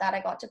absolutely loved that. I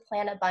got to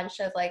plan a bunch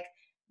of like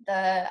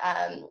the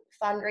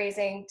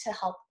fundraising to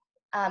help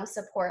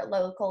support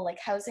local like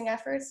housing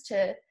efforts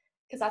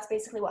because that's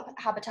basically what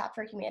Habitat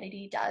for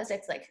Humanity does.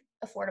 It's like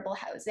affordable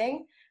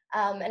housing.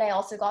 And I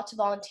also got to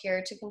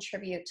volunteer to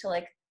contribute to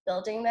like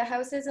building the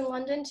houses in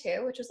London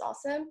too, which was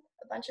awesome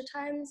a bunch of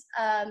times.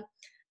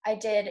 I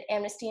did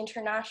Amnesty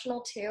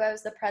International too. I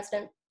was the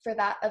president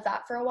of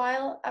that for a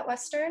while at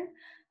Western.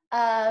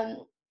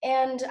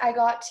 And I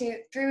got to,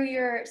 through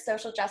your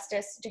social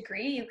justice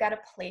degree, you got a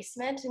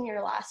placement in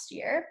your last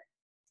year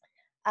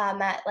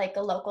at like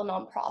a local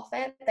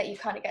nonprofit that you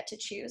kind of get to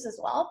choose as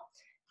well.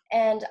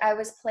 And I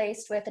was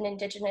placed with an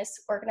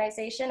Indigenous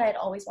organization. I'd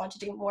always wanted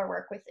to do more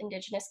work with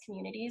Indigenous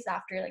communities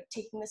after like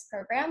taking this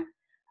program.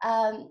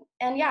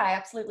 And yeah, I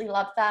absolutely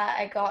loved that.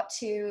 I got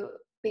to,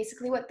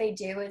 basically what they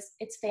do is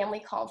it's family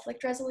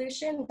conflict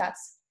resolution.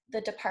 That's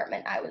the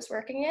department I was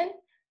working in.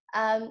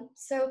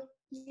 So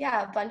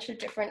yeah, a bunch of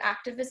different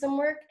activism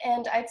work.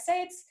 And I'd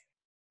say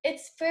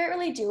it's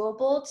fairly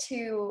doable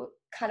to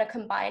kind of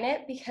combine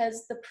it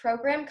because the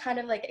program kind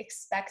of like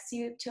expects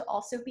you to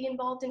also be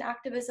involved in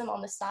activism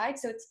on the side.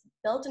 So it's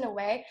built in a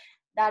way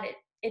that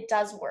it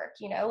does work,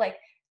 you know, like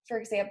for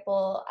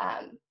example,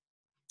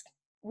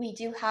 we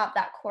do have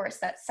that course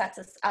that sets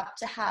us up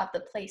to have the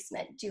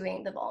placement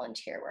doing the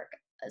volunteer work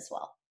as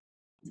well.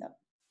 So.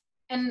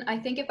 And I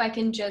think if I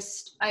can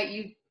just,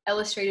 you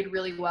illustrated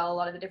really well a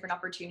lot of the different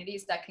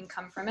opportunities that can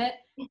come from it,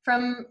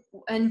 from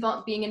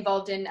being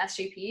involved in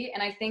SJP.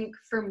 And I think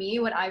for me,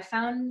 what I've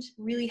found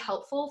really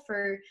helpful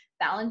for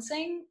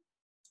balancing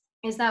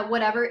is that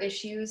whatever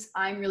issues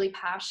I'm really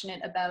passionate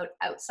about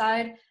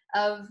outside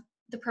of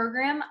the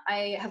program,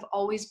 I have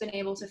always been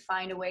able to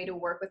find a way to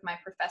work with my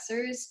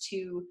professors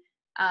to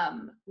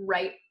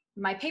write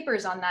my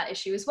papers on that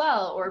issue as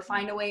well, or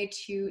find a way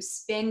to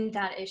spin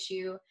that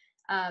issue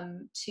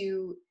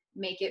to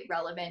make it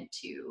relevant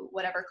to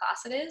whatever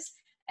class it is.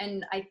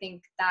 And I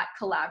think that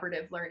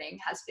collaborative learning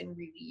has been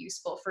really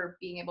useful for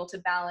being able to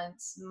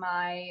balance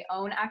my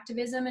own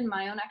activism and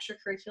my own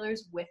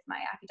extracurriculars with my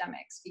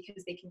academics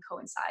because they can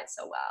coincide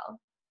so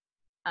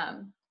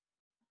well.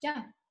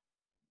 Yeah.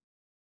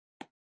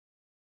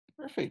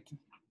 Perfect.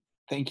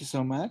 Thank you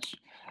so much.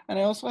 And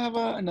I also have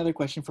another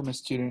question from a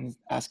student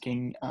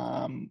asking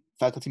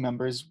faculty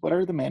members, what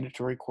are the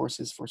mandatory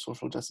courses for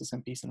social justice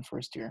and peace in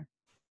first year?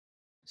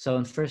 So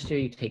in first year,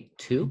 you take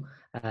two,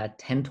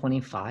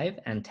 1025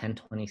 and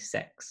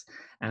 1026.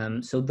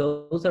 So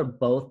those are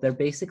both, they're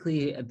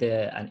basically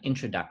an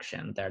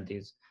introduction. They're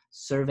these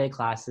survey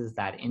classes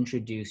that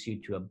introduce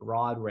you to a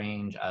broad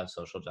range of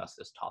social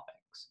justice topics.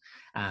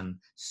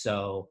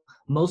 So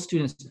most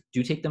students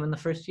do take them in the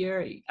first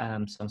year.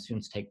 Some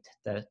students take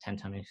the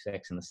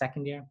 1026 in the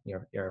second year.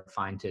 You're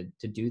fine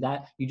to do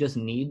that. You just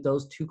need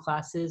those 2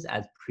 classes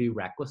as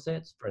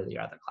prerequisites for the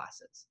other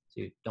classes. So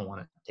you don't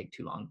want to take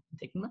too long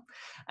taking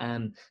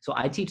them. So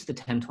I teach the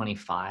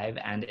 1025,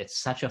 and it's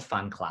such a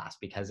fun class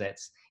because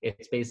it's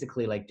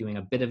basically like doing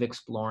a bit of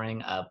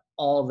exploring of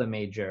all the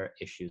major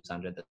issues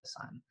under the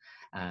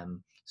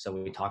sun. So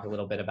we talk a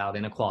little bit about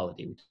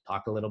inequality, we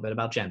talk a little bit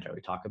about gender,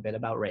 we talk a bit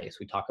about race,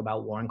 we talk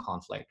about war and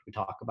conflict, we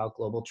talk about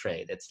global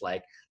trade. It's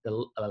like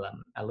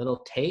a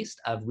little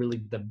taste of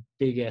really the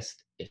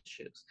biggest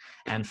issues.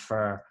 And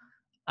for,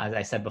 as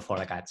I said before,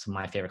 like it's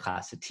my favorite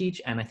class to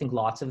teach. And I think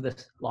lots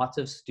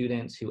of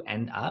students who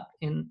end up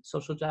in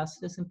social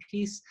justice and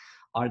peace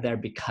are there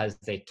because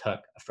they took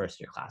a first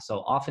year class. So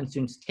often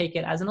students take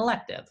it as an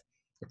elective.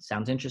 It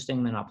sounds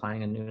interesting, they're not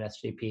planning a new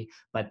SJP,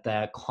 but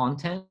the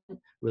content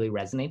really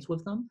resonates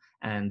with them,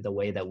 and the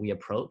way that we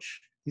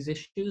approach these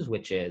issues,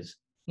 which is,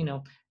 you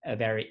know, a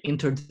very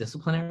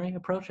interdisciplinary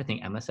approach. I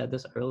think Emma said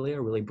this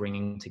earlier, really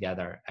bringing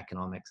together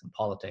economics and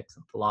politics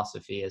and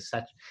philosophy is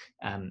such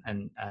a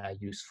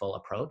useful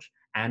approach.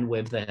 And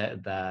with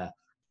the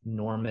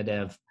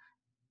normative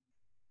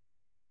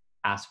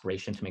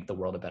aspiration to make the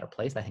world a better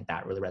place, I think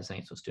that really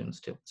resonates with students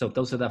too. So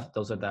those are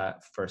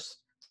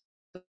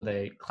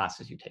the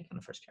classes you take in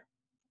the first year.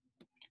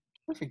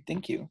 Perfect,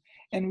 thank you.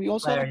 And we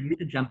also Claire, you need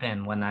to jump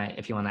in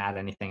if you want to add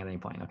anything at any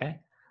point, okay?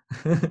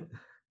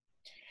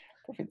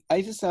 Perfect.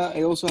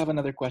 I also have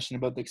another question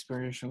about the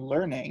experiential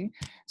learning.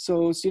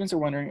 So students are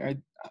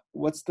wondering,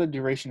 what's the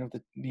duration of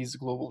these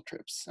global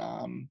trips?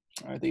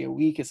 Are they a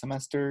week, a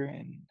semester,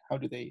 and how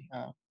do they,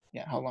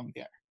 how long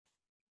they are?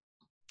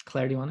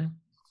 Claire, do you want to?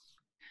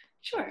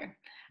 Sure.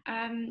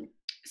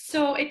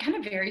 So it kind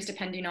of varies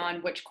depending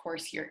on which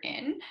course you're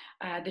in.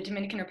 The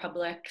Dominican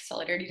Republic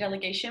Solidarity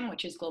Delegation,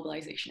 which is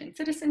Globalization and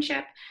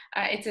Citizenship,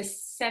 it's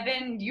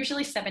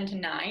usually 7 to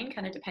 9,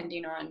 kind of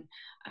depending on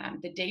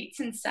the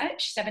dates and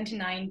such, 7 to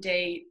 9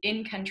 day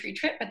in-country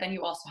trip, but then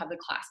you also have the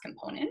class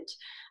component.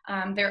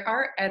 There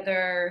are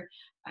other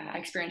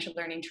experiential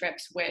learning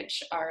trips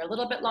which are a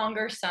little bit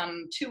longer,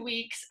 some 2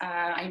 weeks.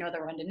 I know the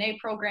Randonnée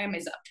program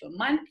is up to a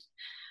month.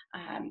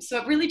 So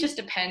it really just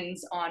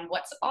depends on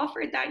what's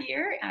offered that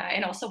year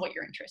and also what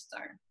your interests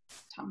are.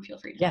 Tom, feel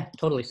free to. Yeah,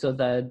 totally. So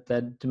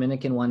the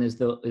Dominican one is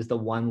the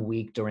 1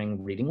 week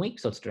during reading week,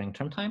 so it's during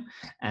term time,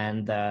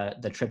 and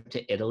the trip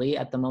to Italy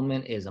at the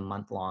moment is a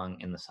month long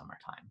in the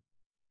summertime.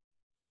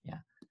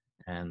 Yeah,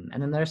 and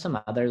then there are some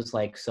others,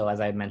 like, so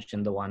as I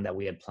mentioned, the one that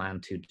we had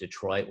planned to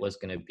Detroit was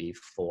going to be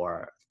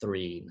for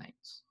 3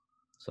 nights.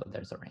 So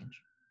there's a range.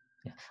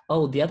 Yeah.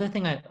 Oh, the other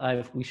thing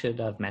we should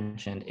have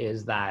mentioned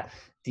is that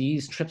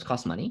these trips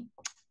cost money.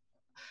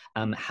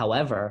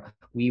 However,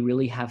 we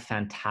really have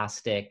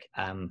fantastic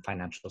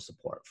financial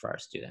support for our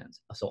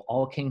students. So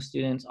all King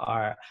students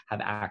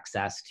have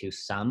access to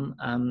some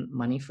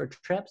money for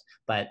trips,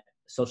 but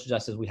social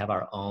justice, we have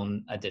our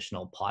own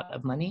additional pot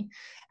of money.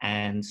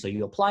 And so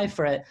you apply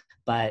for it,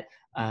 but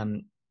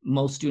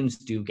most students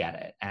do get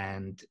it.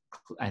 And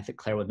I think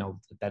Claire would know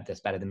this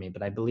better than me,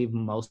 but I believe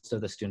most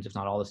of the students, if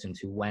not all the students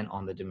who went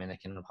on the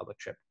Dominican Republic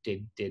trip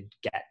did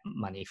get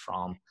money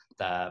from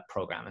the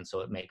program. And so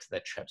it makes the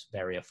trips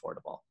very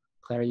affordable.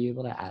 Claire, are you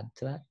able to add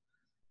to that?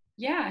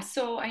 Yeah,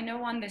 so I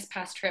know on this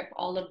past trip,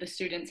 all of the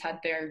students had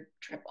their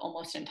trip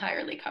almost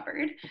entirely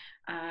covered.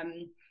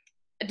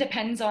 It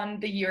depends on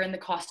the year and the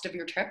cost of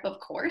your trip, of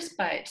course,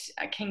 but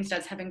King's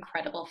does have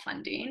incredible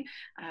funding.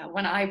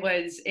 When I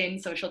was in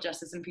social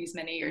justice and peace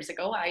many years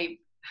ago, I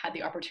had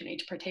the opportunity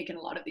to partake in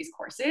a lot of these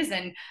courses,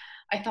 and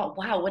I thought,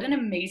 wow, what an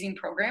amazing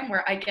program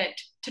where I get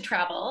to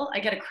travel, I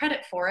get a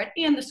credit for it,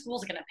 and the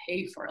school's going to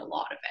pay for a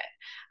lot of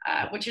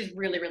it, which is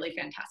really, really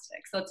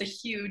fantastic. So it's a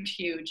huge,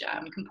 huge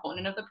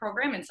component of the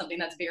program and something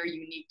that's very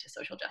unique to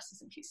social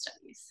justice and peace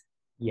studies.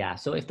 Yeah,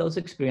 so if those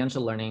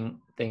experiential learning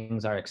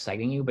things are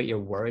exciting you, but you're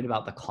worried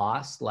about the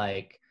cost,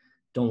 like,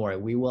 don't worry,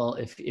 we will,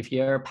 if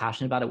you're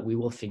passionate about it, we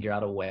will figure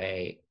out a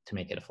way to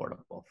make it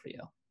affordable for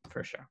you,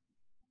 for sure.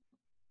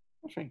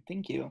 Perfect,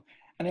 thank you.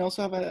 And I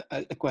also have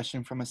a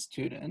question from a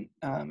student,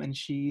 and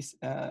she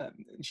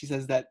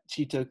says that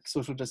she took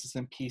Social Justice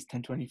and Peace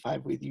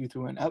 1025 with you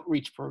through an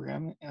outreach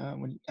program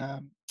when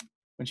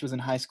she was in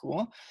high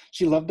school.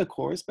 She loved the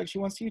course, but she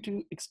wants you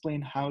to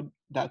explain how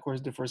that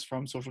course differs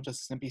from Social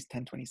Justice and Peace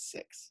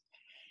 1026.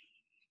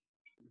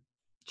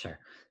 Sure.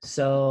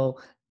 So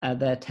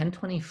the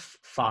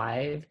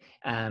 1025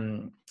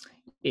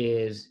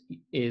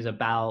 is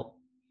about,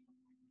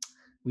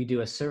 we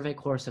do a survey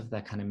course of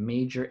the kind of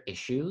major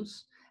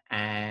issues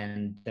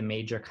and the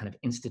major kind of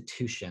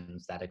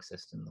institutions that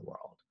exist in the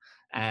world.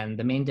 And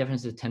the main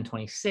difference is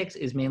 1026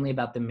 is mainly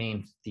about the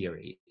main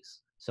theories.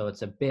 So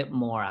it's a bit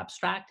more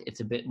abstract. It's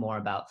a bit more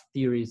about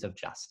theories of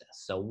justice.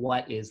 So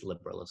what is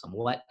liberalism?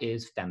 What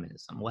is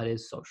feminism? What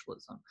is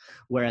socialism?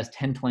 Whereas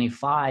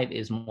 1025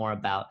 is more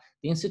about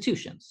the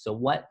institutions. So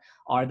what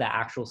are the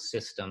actual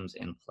systems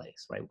in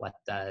place, right? What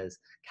does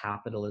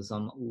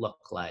capitalism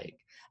look like?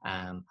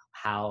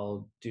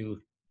 How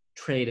do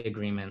trade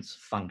agreements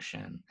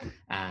function?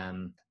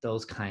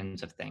 Those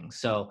kinds of things.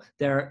 So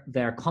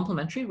they're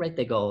complementary, right?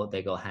 They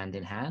go hand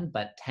in hand,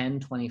 but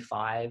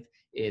 1025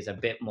 is a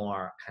bit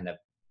more kind of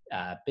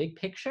big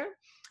picture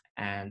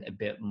and a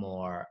bit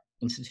more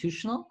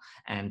institutional,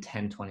 and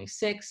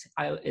 1026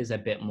 is a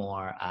bit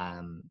more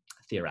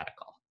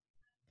theoretical.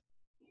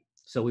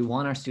 So we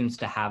want our students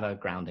to have a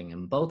grounding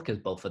in both, because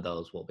both of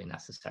those will be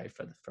necessary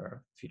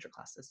for future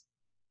classes.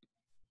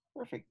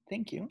 Perfect,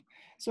 thank you.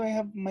 So I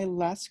have my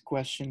last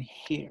question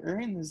here,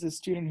 and this is a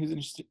student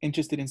who's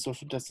interested in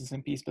social justice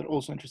and peace, but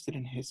also interested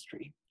in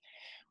history.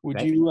 Would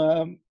Right.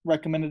 you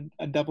recommend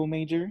a double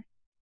major?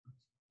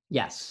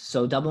 Yes,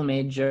 so double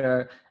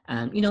major,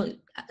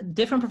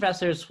 different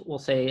professors will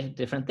say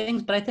different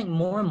things, but I think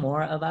more and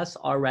more of us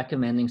are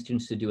recommending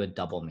students to do a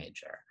double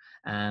major.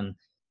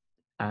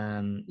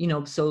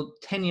 So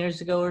 10 years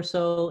ago or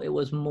so, it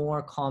was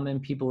more common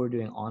people were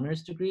doing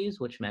honors degrees,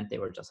 which meant they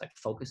were just like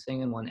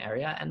focusing in one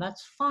area, and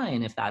that's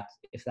fine if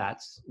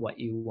that's what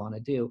you want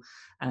to do.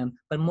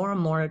 But more and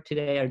more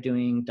today are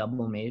doing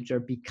double major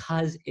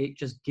because it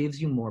just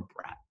gives you more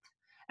breadth.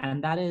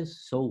 And that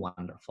is so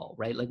wonderful,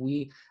 right? Like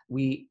we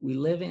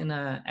live in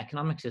an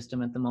economic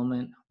system at the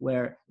moment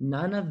where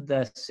none of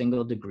the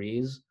single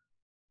degrees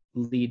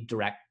lead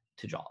direct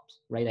to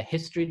jobs, right? A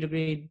history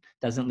degree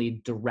doesn't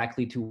lead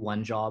directly to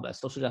one job. A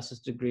social justice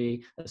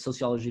degree, a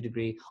sociology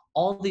degree,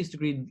 all these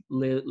degrees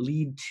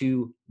lead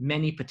to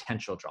many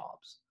potential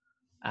jobs.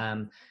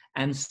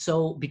 And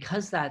so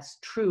because that's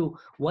true,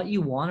 what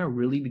you want to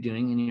really be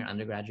doing in your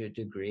undergraduate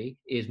degree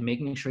is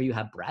making sure you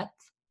have breadth,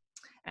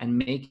 and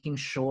making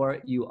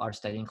sure you are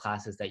studying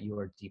classes that you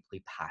are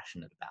deeply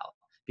passionate about.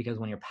 Because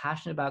when you're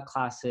passionate about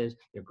classes,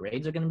 your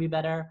grades are going to be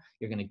better,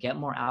 you're going to get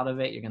more out of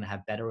it, you're going to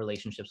have better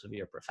relationships with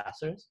your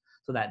professors,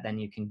 so that then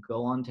you can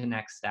go on to the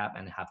next step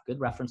and have good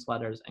reference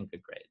letters and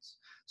good grades.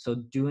 So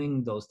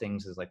doing those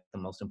things is like the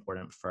most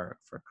important for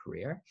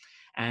career.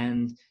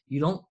 And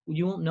you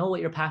won't know what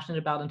you're passionate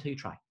about until you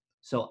try.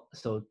 So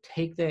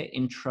take the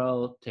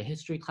intro to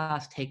history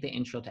class, take the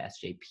intro to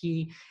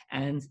SJP,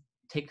 and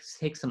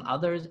take some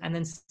others, and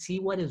then see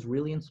what is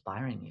really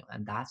inspiring you.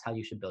 And that's how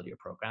you should build your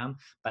program.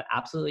 But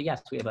absolutely,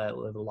 yes, we have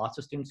lots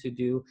of students who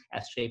do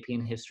SJP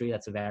in history.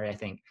 That's a very, I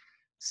think,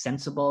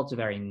 sensible, it's a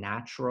very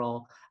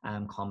natural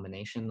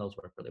combination. Those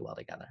work really well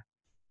together.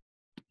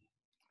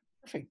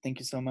 Perfect, thank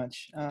you so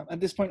much. At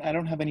this point, I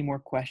don't have any more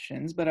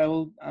questions, but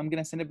I'm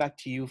going to send it back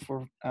to you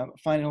for a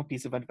final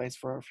piece of advice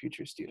for our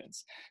future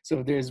students. So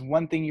if there's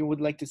one thing you would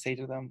like to say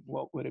to them,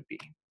 what would it be?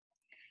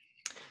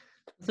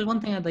 If there's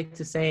one thing I'd like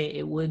to say,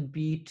 it would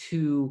be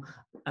to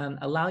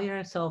allow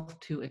yourself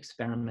to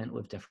experiment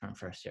with different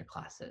first-year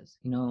classes.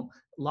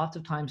 Lots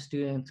of times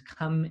students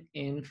come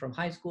in from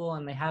high school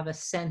and they have a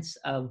sense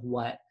of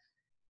what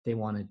they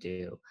want to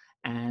do,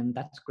 and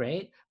that's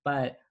great,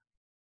 but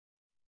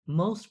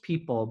most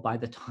people, by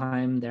the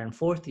time they're in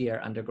fourth year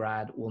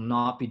undergrad, will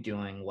not be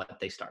doing what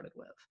they started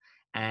with.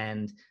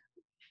 And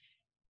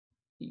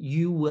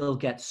you will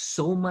get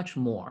so much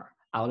more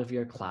out of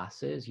your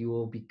classes. You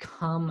will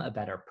become a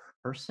better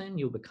person.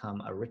 You'll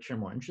become a richer,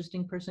 more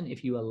interesting person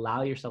if you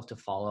allow yourself to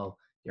follow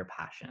your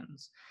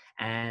passions.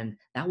 And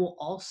that will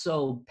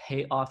also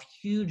pay off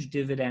huge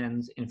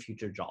dividends in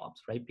future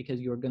jobs, right?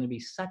 Because you're going to be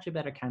such a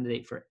better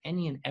candidate for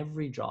any and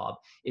every job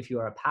if you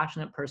are a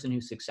passionate person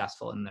who's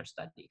successful in their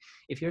study.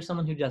 If you're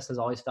someone who just has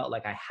always felt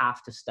like I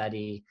have to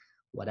study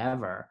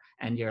whatever,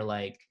 and you're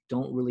like,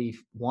 don't really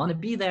want to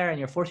be there, and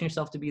you're forcing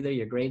yourself to be there,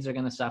 your grades are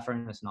going to suffer,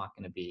 and it's not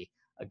going to be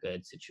a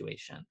good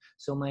situation.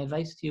 So my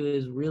advice to you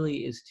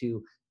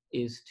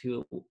is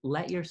to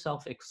let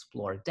yourself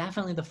explore.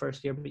 Definitely the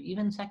first year, but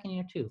even second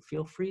year too.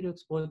 Feel free to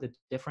explore the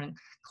different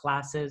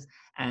classes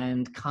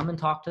and come and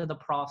talk to the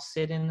profs,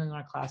 sit in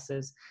our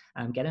classes,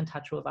 get in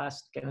touch with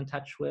us, get in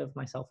touch with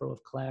myself or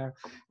with Claire,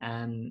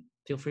 and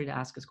feel free to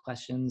ask us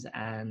questions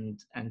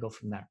and go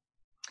from there.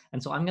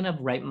 And so I'm going to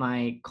write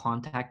my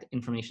contact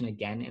information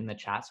again in the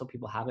chat so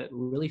people have it.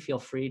 Really feel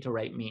free to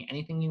write me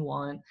anything you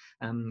want.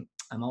 I'm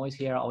always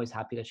here, always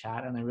happy to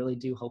chat, and I really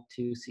do hope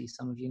to see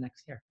some of you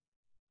next year.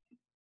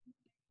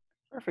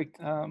 Perfect.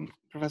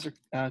 Professor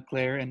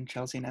Claire and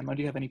Chelsea and Emma,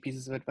 do you have any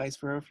pieces of advice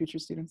for our future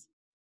students?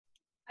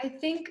 I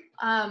think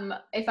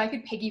if I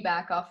could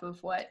piggyback off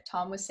of what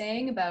Tom was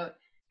saying about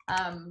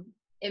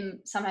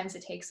sometimes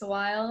it takes a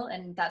while,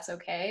 and that's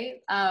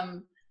okay.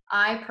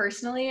 I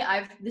personally,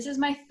 this is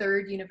my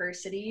third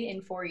university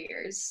in 4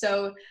 years.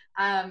 So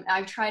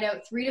I've tried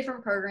out 3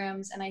 different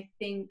programs, and I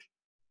think,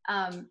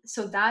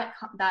 so that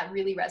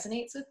really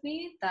resonates with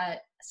me,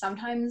 that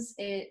sometimes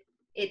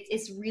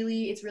it's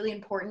really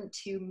important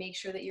to make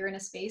sure that you're in a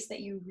space that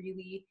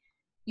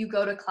you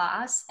go to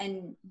class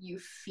and you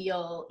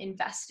feel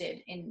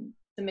invested in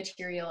the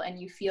material and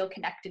you feel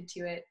connected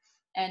to it.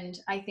 And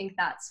I think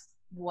that's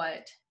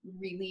what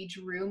really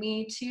drew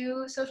me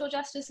to social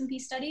justice and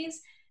peace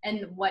studies.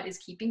 And what is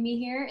keeping me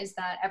here is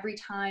that every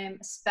time,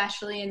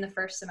 especially in the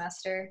first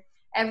semester,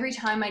 every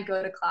time I'd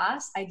go to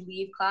class, I'd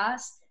leave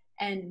class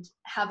and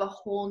have a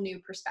whole new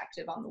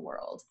perspective on the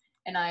world.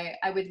 And I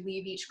would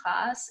leave each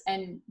class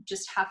and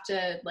just have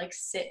to like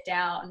sit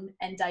down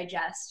and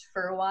digest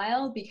for a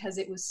while, because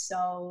it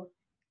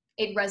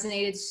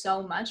resonated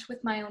so much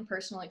with my own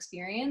personal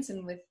experience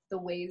and with the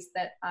ways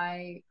that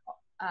I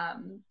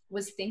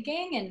was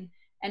thinking.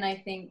 And I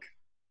think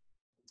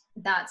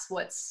that's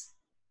what's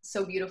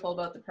so beautiful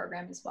about the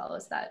program as well,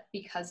 is that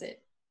because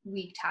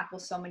we tackle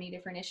so many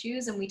different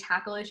issues, and we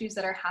tackle issues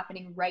that are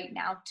happening right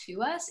now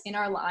to us in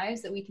our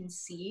lives that we can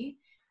see,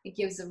 it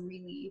gives a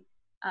really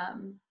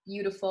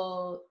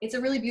it's a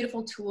really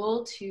beautiful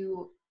tool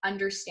to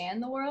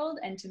understand the world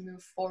and to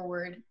move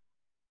forward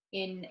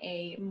in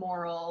a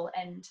moral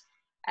and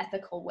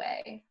ethical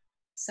way.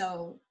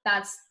 So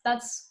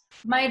that's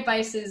my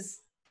advice. Is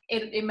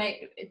it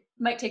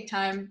might take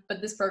time,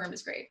 but this program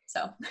is great.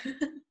 So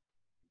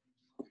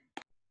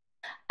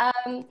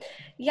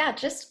yeah,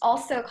 just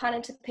also kind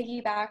of to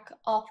piggyback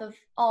off of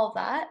all of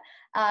that,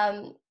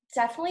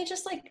 definitely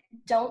just like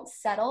don't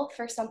settle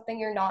for something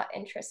you're not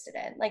interested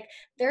in. Like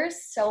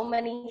there's so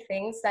many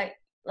things that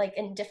like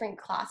in different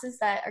classes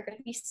that are going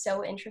to be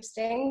so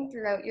interesting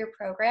throughout your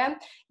program.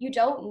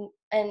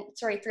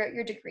 Throughout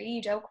your degree,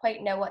 you don't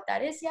quite know what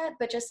that is yet,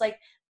 but just like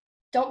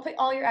don't put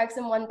all your eggs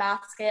in one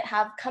basket.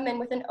 Come in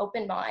with an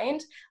open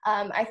mind.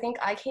 I think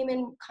I came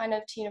in kind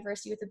of to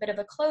university with a bit of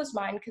a closed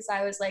mind, because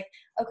I was like,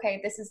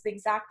 okay, this is the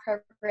exact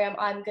program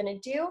I'm gonna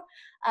do.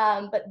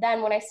 But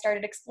then when I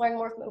started exploring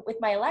more with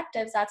my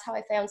electives, that's how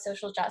I found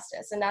social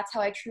justice. And that's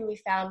how I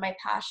truly found my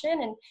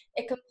passion. And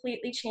it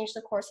completely changed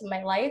the course of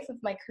my life, of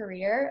my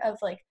career, of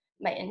like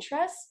my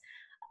interests.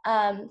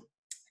 And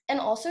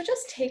also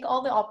just take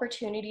all the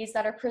opportunities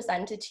that are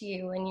presented to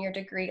you in your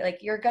degree. Like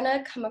you're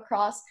gonna come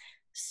across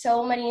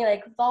so many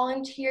like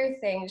volunteer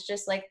things,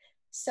 just like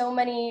so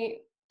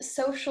many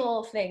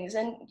social things,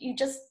 and you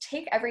just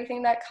take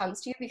everything that comes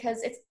to you,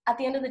 because it's at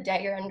the end of the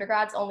day, your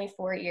undergrad's only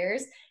 4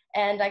 years.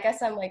 And I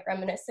guess I'm like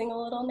reminiscing a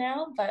little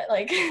now, but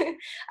like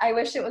I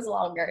wish it was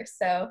longer.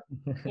 So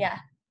yeah.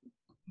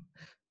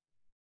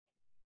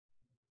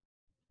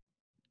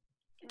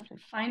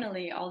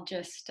 Finally, I'll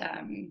just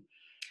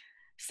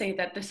say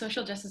that the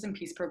Social Justice and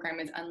Peace program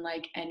is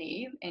unlike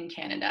any in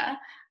Canada.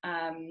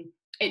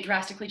 It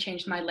drastically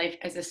changed my life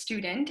as a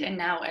student, and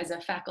now as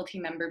a faculty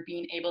member,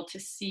 being able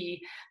to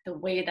see the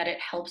way that it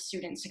helps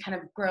students to kind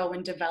of grow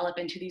and develop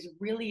into these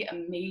really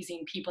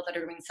amazing people that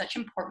are doing such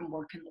important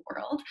work in the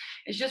world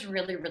is just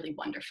really, really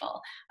wonderful.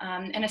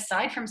 And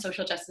aside from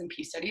social justice and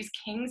peace studies,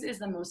 King's is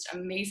the most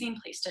amazing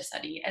place to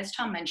study. As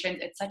Tom mentioned,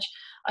 it's such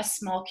a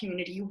small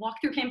community. You walk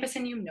through campus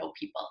and you know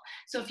people.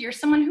 So if you're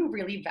someone who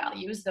really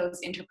values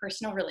those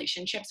interpersonal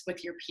relationships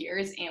with your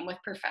peers and with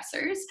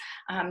professors,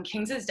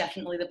 King's is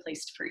definitely the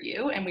place for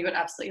you, and we would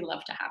absolutely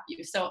love to have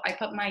you. So I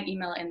put my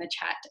email in the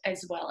chat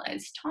as well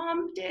as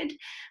Tom did,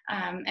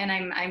 and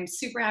I'm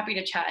super happy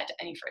to chat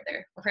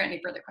for any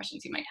further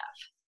questions you might have.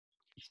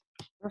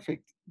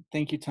 Perfect.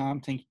 Thank you,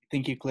 Tom.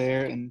 Thank you,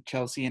 Claire and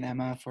Chelsea and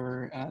Emma,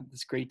 for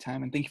this great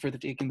time, and thank you for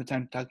taking the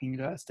time talking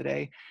to us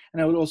today.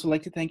 And I would also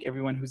like to thank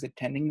everyone who's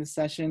attending this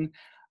session.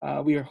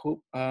 We're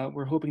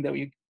hoping that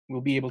we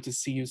will be able to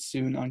see you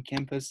soon on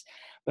campus.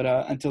 But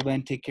until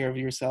then, take care of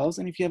yourselves.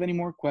 And if you have any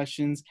more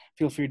questions,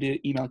 feel free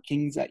to email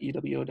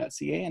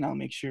kings@uwo.ca, and I'll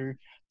make sure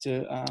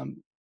to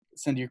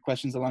send your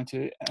questions along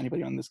to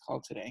anybody on this call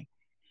today.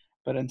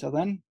 But until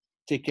then,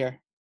 take care.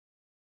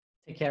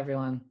 Take care,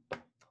 everyone.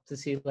 Hope to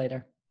see you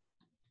later.